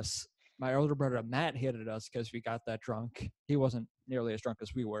hated us. My older brother Matt hated us because we got that drunk. He wasn't nearly as drunk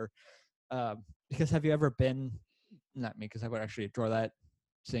as we were. Because have you ever been? Not me, because I would actually enjoy that,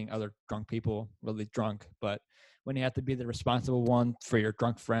 seeing other drunk people really drunk. But when you have to be the responsible one for your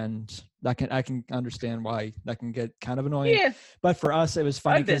drunk friend, I can understand why that can get kind of annoying. Yeah, But for us, it was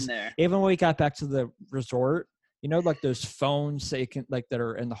funny I've been because there. even when we got back to the resort, you know, like those phones that you can like that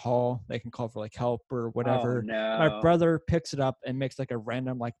are in the hall, they can call for like help or whatever. Oh, no. My brother picks it up and makes like a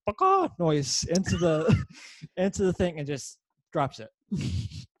random like "Baka" noise into the into the thing and just drops it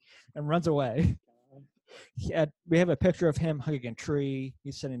and runs away. We have a picture of him hugging a tree.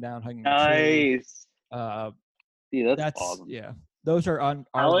 He's sitting down hugging a tree. Nice. Uh, Dude, that's awesome. yeah. Those are on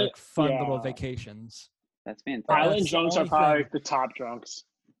our Island- like fun little yeah. vacations. That's fantastic. That's Island the drunks are only probably thing. the top drunks.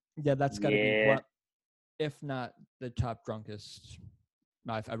 Yeah, that's got to be Yeah. one, if not the top drunkest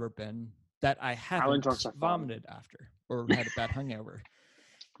I've ever been. That I haven't drunks are fun. vomited after or had a bad hangover.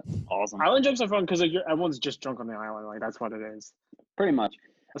 Awesome. Island drunks are fun because like, everyone's just drunk on the island. Like that's what it is. Pretty much.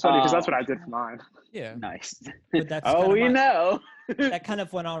 That's what because that's what I did for mine. Yeah, Nice. But that's oh, kinda we my- know. that kind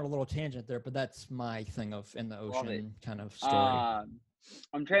of went on a little tangent there, but that's my thing of in the Love it. ocean kind of story.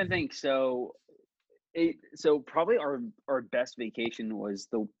 I'm trying to think. So probably our best vacation was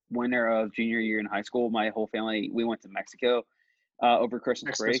the winter of junior year in high school. My whole family, we went to Mexico over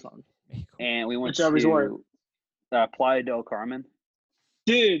Christmas Mexico's break, fun. and we went Which resort? to Playa del Carmen.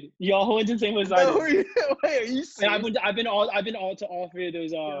 Dude, y'all went to the same place I did. Wait, are you serious? And I've been all to all 3 of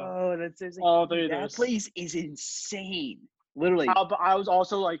those. Oh, that's all 3 of that those. place is insane. Literally. But I was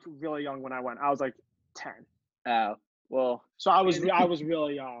also like really young when I went. I was like 10. Well, So I was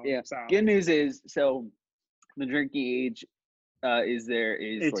really young. yeah. So Good news is, so the drinking age is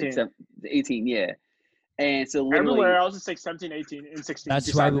 18. like 18, yeah. And so literally, everywhere else it's like 17, 18, and 16.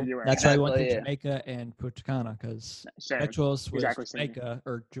 That's why besides we, the US. that's why we went to Exactly, yeah. Jamaica and Punta Cana because Same. Mitchell's was Exactly same. Jamaica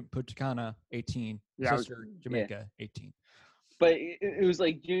or Punta Cana 18, Yeah, I was- sister Jamaica 18. but it was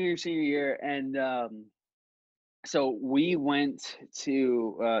like junior senior year, and so we went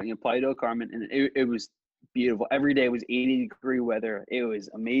to Playa del Carmen, and it was beautiful. Every day was 80-degree weather. It was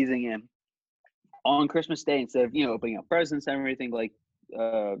amazing. And on Christmas Day, instead of opening up presents and everything like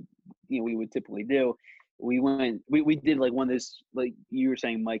we would typically do, we did like one of those, like you were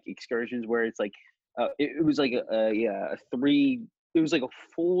saying, Mike, excursions where it's like it was like it was like a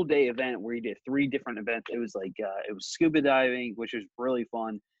full day event where you did 3 different events. It was like it was scuba diving, which was really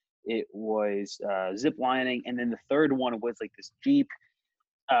fun. It was zip lining, and then the third one was like this Jeep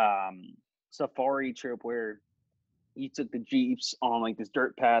safari trip where you took the Jeeps on like this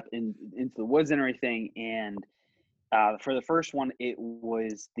dirt path into the woods and everything. And for the first one, it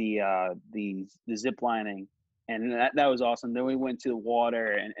was the zip lining, and that was awesome. Then we went to the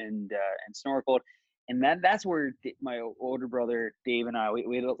water and snorkeled, and that's where my older brother Dave and I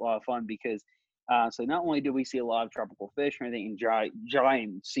we had a lot of fun because so not only did we see a lot of tropical fish and everything, and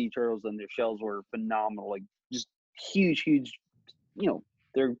giant sea turtles, and their shells were phenomenal, like just huge,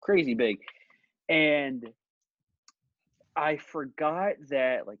 they're crazy big. And I forgot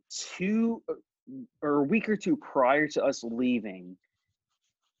that like 2 or a week or 2 prior to us leaving,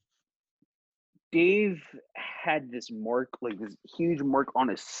 Dave had this mark, like this huge mark on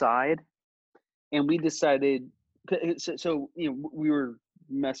his side, and we decided. So we were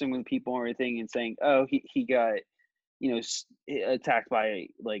messing with people and everything, and saying, "Oh, he got attacked by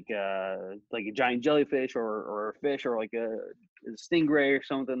like a giant jellyfish or a fish or like a stingray or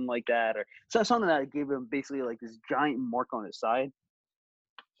something like that, or something that gave him basically like this giant mark on his side."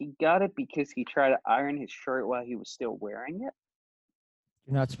 He got it because he tried to iron his shirt while he was still wearing it.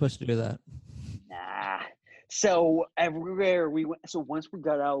 You're not supposed to do that. Nah. So everywhere we went, so once we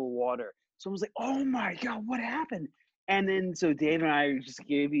got out of the water, someone was like, "Oh my God, what happened?" And then so Dave and I just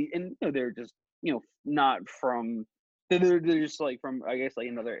gave you, and they're just not from, they're just like from, I guess, like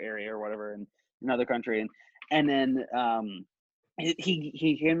another area or whatever in another country, and then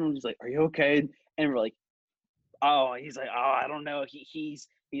he came and was like, "Are you okay?" And we're like, "Oh," he's like, "Oh, I don't know. He's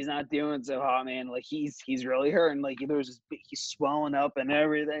not doing so hot, man. Like he's really hurting. Like there was this he's swelling up and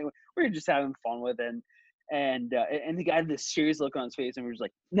everything." We were just having fun with it, and the guy had this serious look on his face, and we were just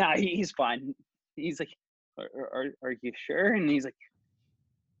like, "Nah, he's fine." He's like, "Are you sure?" And he's like,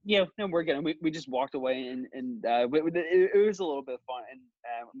 "Yeah, no, we're good." And we just walked away, and it was a little bit of fun. And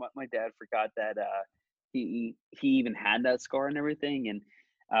my dad forgot that he even had that scar and everything, and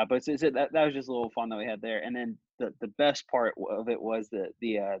but so that was just a little fun that we had there. And then the best part of it was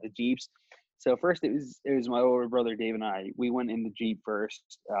the Jeeps. So first it was my older brother Dave and I. We went in the Jeep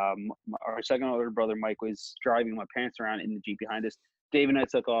first. Our second older brother Mike was driving my parents around in the Jeep behind us. Dave and I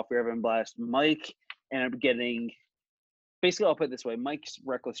took off. We were having a blast. Mike ended up getting, basically, I'll put it this way: Mike's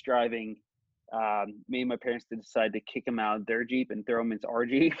reckless driving made my parents decide to kick him out of their Jeep and throw him into our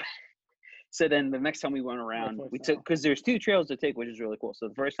Jeep. So then the next time we went around, we took, because there's 2 trails to take, which is really cool. So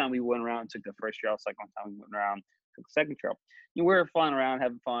the first time we went around, took the first trail. Second time we went around, took the second trail. We were flying around,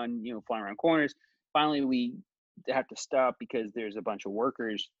 having fun, flying around corners. Finally, we have to stop because there's a bunch of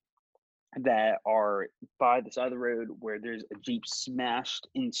workers that are by the side of the road where there's a Jeep smashed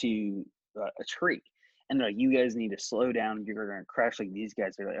into a tree. And they're like, "You guys need to slow down. You're going to crash." Like these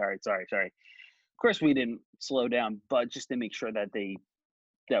guys are like, "All right, sorry." Of course, we didn't slow down, but just to make sure that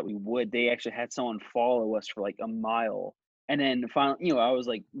we would, they actually had someone follow us for like a mile. And then finally, I was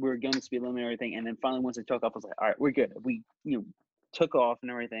like, we were going to speed limit and everything. And then finally, once I took off, I was like, "All right, we're good." We, took off and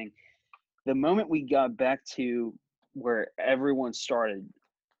everything. The moment we got back to where everyone started,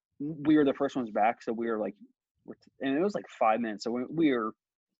 we were the first ones back. So we were like, and it was like 5 minutes. So we were,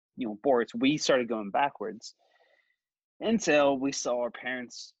 bored. So we started going backwards until we saw our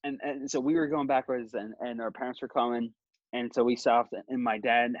parents. And so we were going backwards, and our parents were coming. And so we stopped, and my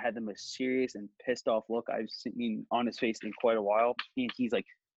dad had the most serious and pissed off look I've seen on his face in quite a while. And he's like,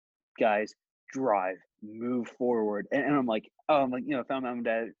 "Guys, drive, move forward." And I'm like, "Oh," I'm like, found my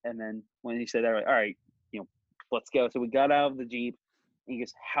dad. And then when he said that, I'm like, "All right, let's go." So we got out of the Jeep, and he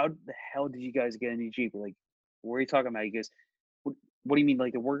goes, "How the hell did you guys get in the Jeep?" We're like, "What are you talking about?" He goes, what do you mean?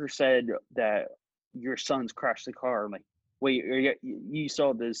 Like the worker said that your sons crashed the car. I'm like, "Wait, you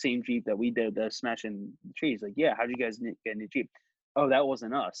saw the same Jeep that we did the smashing the trees?" Like, "Yeah, how'd you guys get in the Jeep?" "Oh, that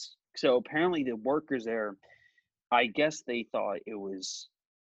wasn't us." So apparently the workers there, I guess they thought it was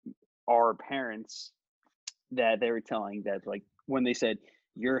our parents that they were telling, that like when they said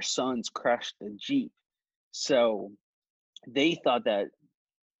your sons crashed the Jeep. So they thought that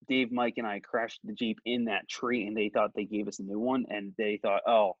Dave, Mike, and I crashed the Jeep in that tree, and they thought they gave us a new one. And they thought,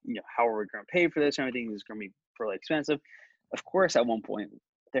 "Oh, how are we going to pay for this? Everything is going to be really expensive." Of course, at one point,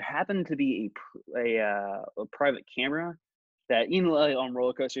 there happened to be a private camera that, like on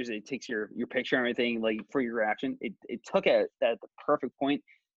roller coasters, it takes your picture and everything, like for your reaction. It took it at the perfect point,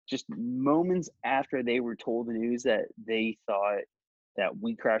 just moments after they were told the news that they thought that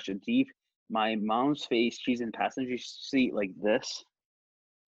we crashed a Jeep, my mom's face, she's in the passenger seat like this,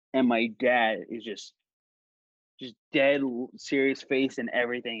 and my dad is just dead serious face and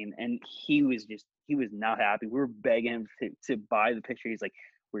everything, and he was not happy. We were begging him to buy the picture. He's like,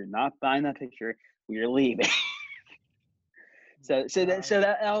 "We're not buying that picture. We're leaving." So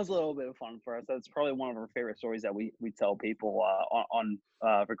that was a little bit of fun for us. That's probably one of our favorite stories that we tell people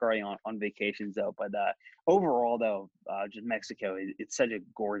regarding on vacations though. But overall though, just Mexico, it's such a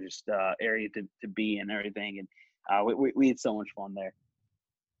gorgeous area to be in and everything, and we had so much fun there.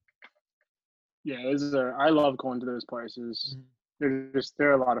 Yeah, I love going to those places.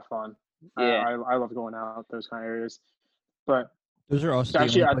 They're a lot of fun. Yeah. I love going out those kind of areas. But those are also the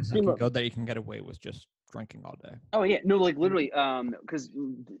actually, only I places think you can go that you can get away with just drinking all day. Oh yeah, no, like literally, because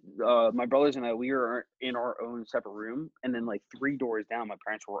my brothers and I, we were in our own separate room, and then like 3 doors down, my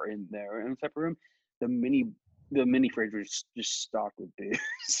parents were in their own separate room. The mini fridge was just stocked with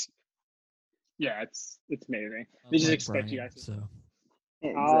booze. Yeah, it's amazing. They just expect you guys. So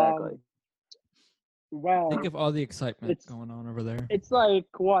exactly. Well, think of all the excitement going on over there. It's like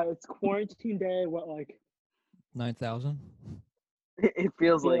what? It's quarantine day. What, like 9,000? It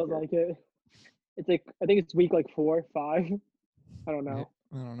feels like it. It's like I think it's week like 4, 5. I don't know.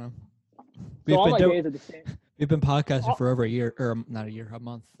 I don't know. So all my days are the same. We've been podcasting for over a year, or not a year, a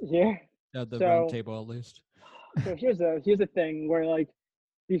month. Yeah. At the round table, at least. So here's the thing where like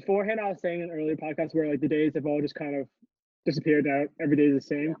beforehand I was saying in earlier podcasts where like the days have all just kind of disappeared out. Every day is the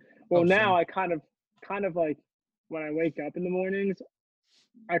same. Well, now I kind of like when I wake up in the mornings,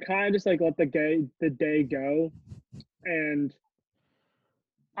 I kind of just like let the day go, and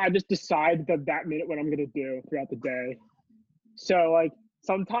I just decide that minute what I'm gonna do throughout the day. So like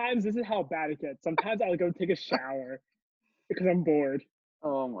sometimes this is how bad it gets. Sometimes I'll go take a shower because I'm bored.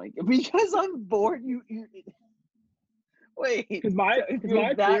 Oh my god! Because I'm bored. You wait. Because my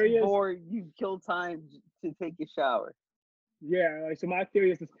theory is bored. You kill time to take a shower. Yeah, like so my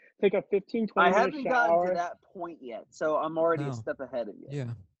theory is to take a 15-20 minute shower. I haven't gotten to that point yet, so I'm already a step ahead of you. Yeah.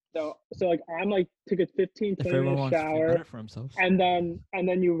 So like I'm like took a 15-20 minute shower, for himself. and then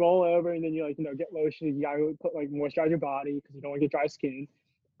you roll over and then you like get lotion. You gotta put like moisturize your body because you don't want to get dry skin,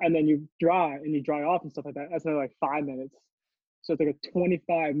 and then you dry off and stuff like that. That's another like 5 minutes. So it's like a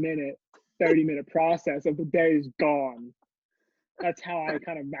 25-minute, 30-minute process of the day is gone. That's how I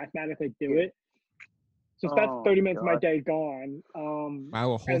kind of mathematically do it. So that's 30 minutes of my day gone.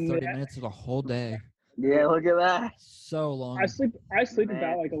 Wow, a whole 30 minutes of the whole day. Yeah, look at that. So long. I sleep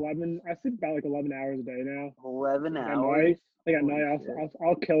about like 11. I sleep about like 11 hours a day now. 11 hours. At night,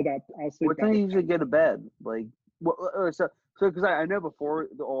 I'll sleep. What time do you usually go to bed? Like, so because I know before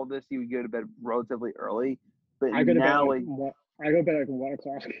all this you would go to bed relatively early, but I go to now bed I go to bed like 1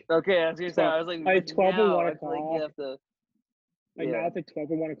 o'clock. Okay, I was gonna say I was like 12 or 1 o'clock. Like you have to. Now it's like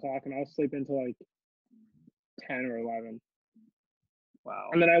 12 or 1 o'clock, and I'll sleep until like 10 or 11. Wow.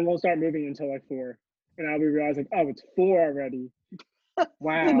 And then I won't start moving until like 4, and I'll be realizing, oh, it's 4 already.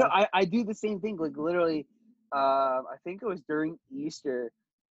 Wow. No, I do the same thing. Like literally, I think it was during Easter.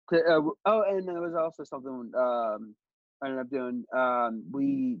 And there was also something I ended up doing.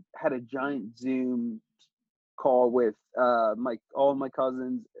 We had a giant Zoom call with all my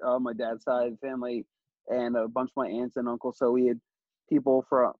cousins, my dad's side family, and a bunch of my aunts and uncles. So we had people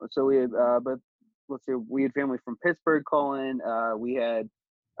we had family from Pittsburgh calling. We had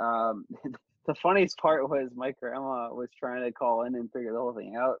the funniest part was my grandma was trying to call in and figure the whole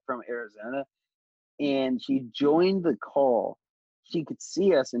thing out from Arizona, and she joined the call. She could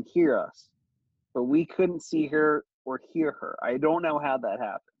see us and hear us, but we couldn't see her or hear her. I don't know how that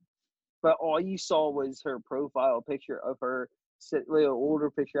happened, but all you saw was her profile picture of her,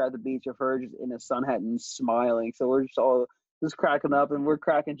 older picture at the beach of her just in a sun hat and smiling. So we're just all just cracking up and we're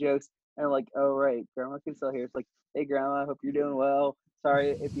cracking jokes. And I'm like, oh, right, Grandma can still hear. It's like, hey, Grandma, I hope you're doing well.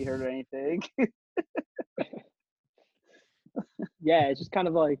 Sorry if you heard anything. Yeah, it's just kind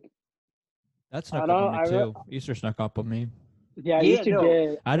of like. That snuck up on me, too. Easter snuck up on me. Yeah, Easter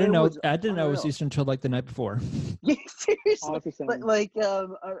did. I didn't know it was Easter until like the night before. Yeah, seriously. But like,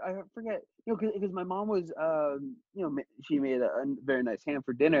 I forget, because my mom was, she made a very nice ham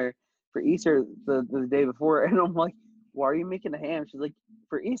for dinner for Easter the day before. And I'm like, why are you making a ham? She's like,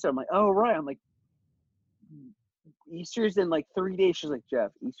 for Easter. I'm like, oh, right. I'm like, Easter's in like 3 days. She's like,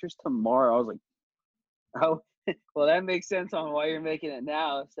 Jeff, Easter's tomorrow. I was like, oh, well, that makes sense on why you're making it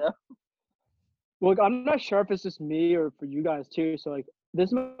now. So, look, I'm not sure if it's just me or for you guys too. So, like,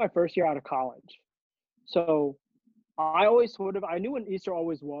 this is my first year out of college. So, I always I knew when Easter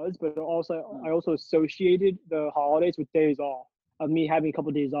always was, but I also associated the holidays with days off. of me having a couple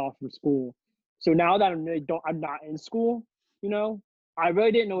of days off from school. So now that I'm not in school, I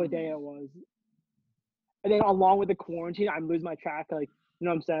really didn't know what day it was. And then along with the quarantine, I'm losing my track. Like, you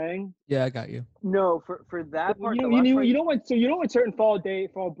know what I'm saying? Yeah, I got you. No, for that part, You the know, last part, you know what certain fall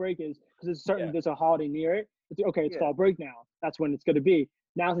break is because there's a holiday near it. It's okay. It's Yeah. fall break now. That's when it's going to be.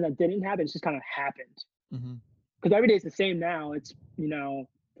 Now since that didn't happen, it's just kind of happened. Mm-hmm. Because every day's the same now. It's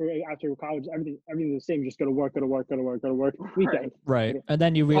for after college, everything's the same. You just go to work. Weekend. Right, and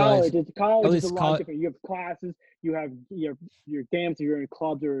then you realize College is least a lot different. You have classes. You have your games. You're in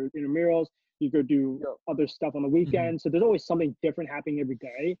clubs or intramurals. You go do Yep. other stuff on the weekend. So there's always something different happening every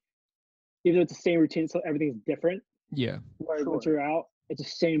day. Even though it's the same routine, so everything's different. yeah. Where once Sure. you're out, it's the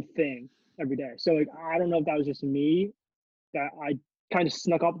same thing every day. So like I don't know if that was just me that I kind of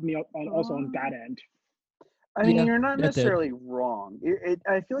snuck up with me also on that end. I mean, Yeah, you're not it did. necessarily wrong.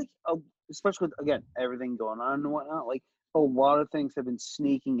 I feel like, especially with, again, everything going on and whatnot, like a lot of things have been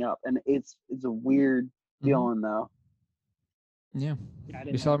sneaking up, and it's a weird feeling though. Yeah. Yeah, I We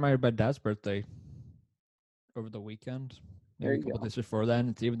didn't know. celebrated my dad's birthday over the weekend. There Maybe a you couple go. days before then.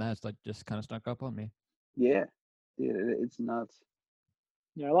 It's even that's like just kind of snuck up on me. Yeah, it's nuts.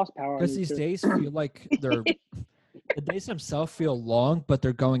 Yeah, I lost power. on Because you these too. days feel like they're the days themselves feel long, but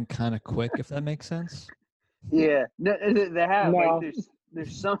they're going kind of quick. If that makes sense. Yeah, no, they have No. like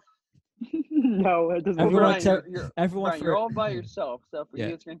there's some. No, it doesn't. Everyone Brian, except- you're everyone Brian, you're for- all by yourself, so for Yeah.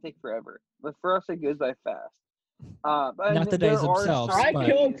 you it's gonna take forever. But for us, it goes by fast. But Not the days there are themselves, some I but-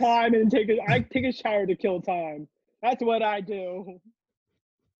 kill days- time and I take a shower to kill time. That's what I do.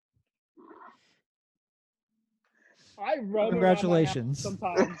 I roam Congratulations. around my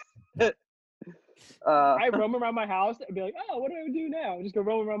house sometimes. I roam around my house and be like, oh, what do I do now? Just go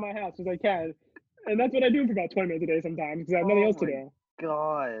roam around my house as I can. And that's what I do for about 20 minutes a day sometimes because I have nothing Oh else to my do.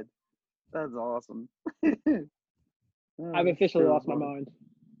 God, that's awesome. I've officially lost my mind.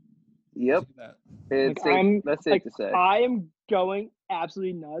 Yep, it's I'm- that's safe like, to say. I am going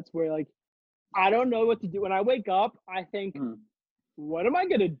absolutely nuts where like I don't know what to do. When I wake up, I think, Hmm. what am I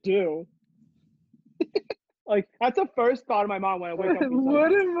gonna do? Like that's the first thought in my mind when I wake up. It's like,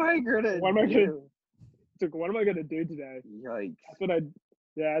 What am I gonna what am I gonna- do? it's like, what am I gonna do today? Yikes!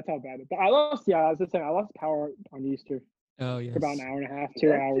 That's how bad it. But I lost I lost power on Easter Oh yes. for about an hour and a half, 2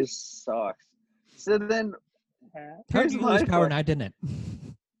 That hours. just sucks. So then, How here's did you lose my power and question. I didn't?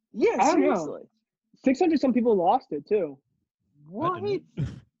 Yeah, I don't know. seriously. 600 some people lost it too. What? didn't.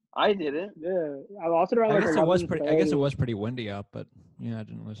 I didn't. Yeah, I lost it around I like guess it was 11:30. pretty. I guess it was pretty windy out, but yeah, I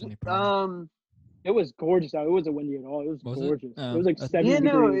didn't lose any power. It was gorgeous out. It wasn't windy at all. It was, Was it? gorgeous. Oh, It was like that's- 70 Yeah,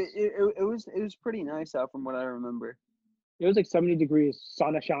 no, degrees. it was pretty nice out from what I remember. It was like 70 degrees,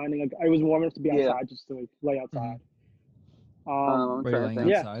 sun is shining. Like I was warm enough to be Yeah. outside, just to like lay outside. I'm Were you trying laying to think.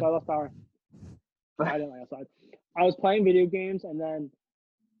 Yeah, outside? so I lost power. I didn't lay outside. I was playing video games and then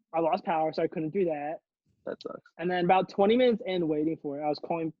I lost power, so I couldn't do that. That sucks. And then about 20 minutes in waiting for it, I was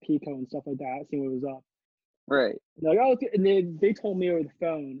calling Pico and stuff like that, seeing what was up. Right. And they're like, oh, and they told me over the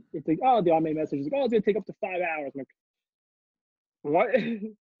phone, it's like, oh, the automated message is like, oh, it's gonna take up to 5 hours. I'm like, what?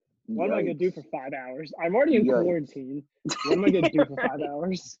 What am I gonna do for 5 hours? I'm already in Yikes. quarantine. What am I gonna do for 5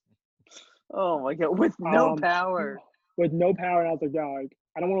 hours? Oh my God, with no Um, power. With no power, and I was like, yeah, like,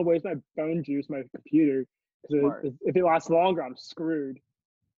 I don't want to waste my phone juice, my computer, Smart. because if it lasts longer, I'm screwed.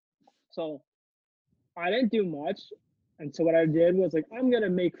 So I didn't do much, and so what I did was like, I'm gonna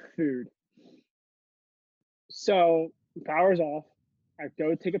make food. So power's off. I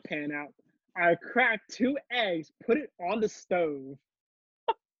go take a pan out. I crack 2 eggs, put it on the stove.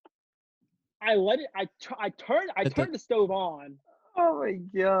 I let it. I turn the stove on. Oh my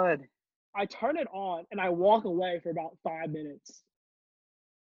God. I turn it on and I walk away for about 5 minutes.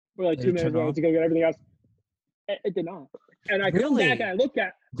 For like Did 2 it minutes turn where I had to go get everything else. It did not. And I come back Really? and I look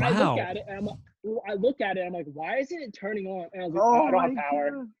at Wow. it and I look at it and I'm like, why isn't it turning on? And I was like, Oh I don't have my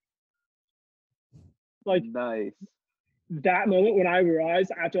power. God. Like Nice. that moment when I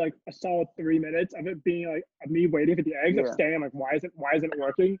realized after like a solid 3 minutes of it being like of me waiting for the eggs, I'm Yeah. standing, I'm like, why isn't it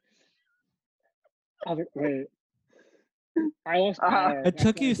working? I was like, wait. I lost power. It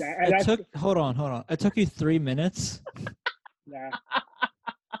took you. Yeah, and It took. Hold on. It took you 3 minutes. yeah.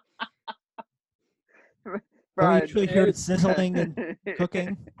 Are you actually hear it sizzling and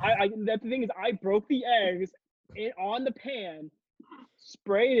cooking? That's the thing is I broke the eggs on the pan,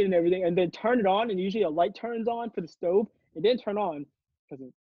 sprayed it and everything, and then turned it on. And usually a light turns on for the stove. It didn't turn on because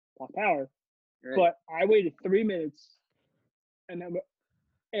it lost power. Right. But I waited 3 minutes, and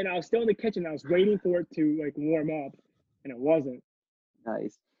I was still in the kitchen. I was waiting for it to like warm up, and it wasn't.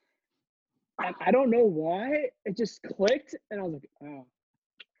 Nice. And I don't know why it just clicked, and I was like, oh,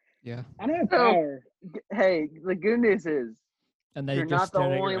 Yeah. I don't have Oh. power. Hey, the good news is And they You're just not the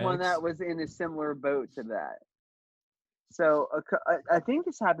stared at only your one eggs? that was in a similar boat to that. So I think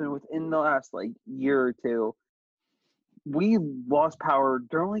this happened within the last like year or two. We lost power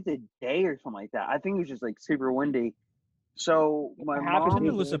during like the day or something like that. I think it was just like super windy. So my It happened to People me,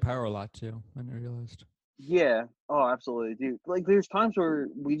 mom, lose their dude. power a lot too. I never realized. yeah, oh absolutely, dude. Like there's times where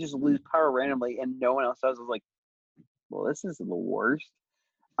we just lose power randomly and no one else does. I was like, well, this is the worst.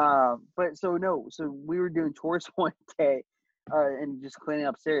 But so no, so we were doing chores one day, and just cleaning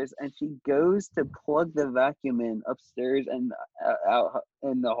upstairs, and she goes to plug the vacuum in upstairs and out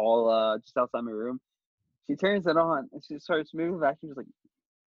in the hall, just outside my room. She turns it on and she starts moving the vacuum. She's like,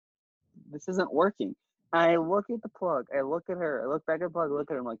 "This isn't working." I look at the plug. I look at her. I look back at the plug. I look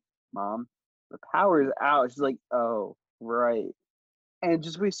at her. I'm like, "Mom, the power's out." She's like, "Oh, right." And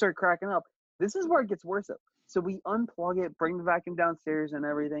just we start cracking up. This is where it gets worse though. So we unplug it, bring the vacuum downstairs and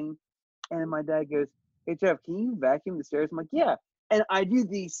everything. And my dad goes, "Hey Jeff, can you vacuum the stairs?" I'm like, "Yeah." And I do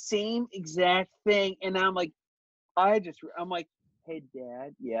the same exact thing. And I'm like, I'm like, "Hey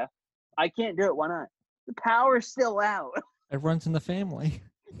Dad, yeah. I can't do it. Why not? The power's still out." It runs in the family.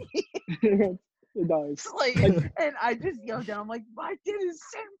 It does. Like, and I just yelled down, I'm like, "I did the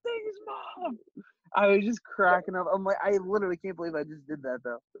same thing as Mom." I was just cracking up. I'm like, I literally can't believe I just did that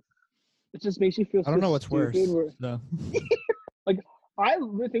though. It just makes you feel I don't so know what's worse. stupid. Where, So.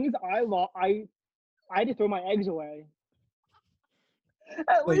 the thing is, I had to throw my eggs away.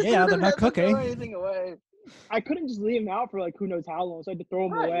 At Well, least yeah, we they're didn't not have to throw cooking. anything away. I couldn't just leave them out for like who knows how long, so I had to throw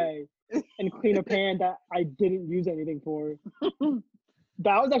them Right. away and clean a pan that I didn't use anything for.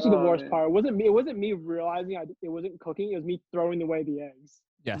 That was actually the Oh, worst man. part. It wasn't me realizing it wasn't cooking. It was me throwing away the eggs.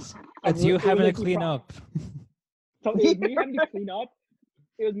 Yes. I It's re- you it was having to like we clean pro- up. So it was me having to clean up.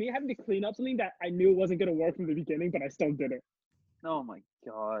 It was me having to clean up something that I knew wasn't going to work from the beginning, but I still did it. Oh my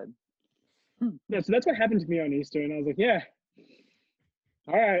god. Yeah, so that's what happened to me on Easter, and I was like, yeah,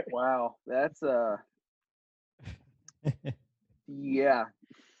 all right. Wow. That's yeah.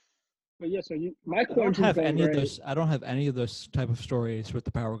 But yeah, so my I don't quarantine's have going any of great. those. I don't have any of those type of stories with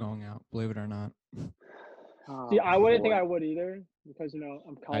the power going out. Believe it or not. See, Oh, I wouldn't think boy. I would either because I'm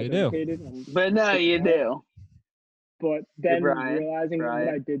you college do. educated. And, But no, you do. but then Brian, realizing what I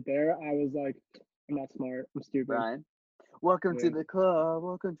Brian. did there, I was like, I'm not smart. I'm stupid. Brian. Welcome to Yeah. the club.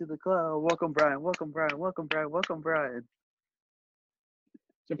 Welcome to the club. Welcome, Brian. Welcome, Brian. Welcome, Brian. Welcome, Brian.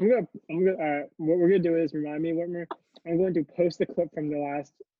 So what we're gonna do is remind me, Whitmer. I'm going to post the clip from the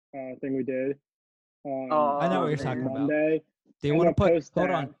last thing we did. I know what you're man. talking about. Monday. Do you I'm want to gonna put? post Hold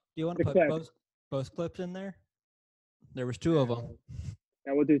that, on. Do you want to the put clip. both clips in there? There was two of them.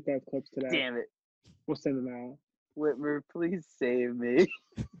 Yeah, we'll do both clips today. Damn it. We'll send them out. Whitmer, please save me.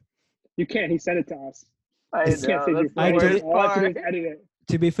 You can't. He sent it to us. I He can't save know. you That's for I the it. did worst All I have to do is part. edit it.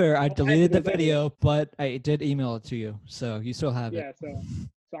 To be fair, I I deleted the did that. video, but I did email it to you, so you still have it. Yeah, so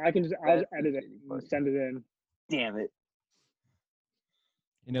I can I'll just That's edit it the shitty and part. send it in. Damn it.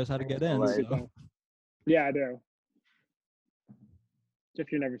 He knows how to get All in. right. So. Yeah, I do.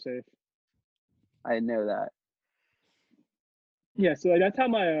 If you're never safe. I know that. Yeah, so like that's how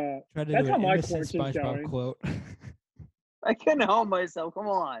my Try to that's do how an my innocent quarantine's SpongeBob going. quote. I couldn't help myself. Come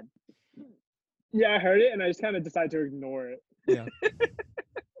on. Yeah, I heard it and I just kind of decided to ignore it. Yeah.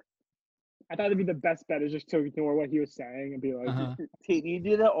 I thought it'd be the best bet is just to ignore what he was saying and be like, Uh-huh. Tate, you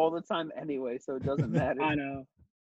do that all the time anyway, so it doesn't matter. I know.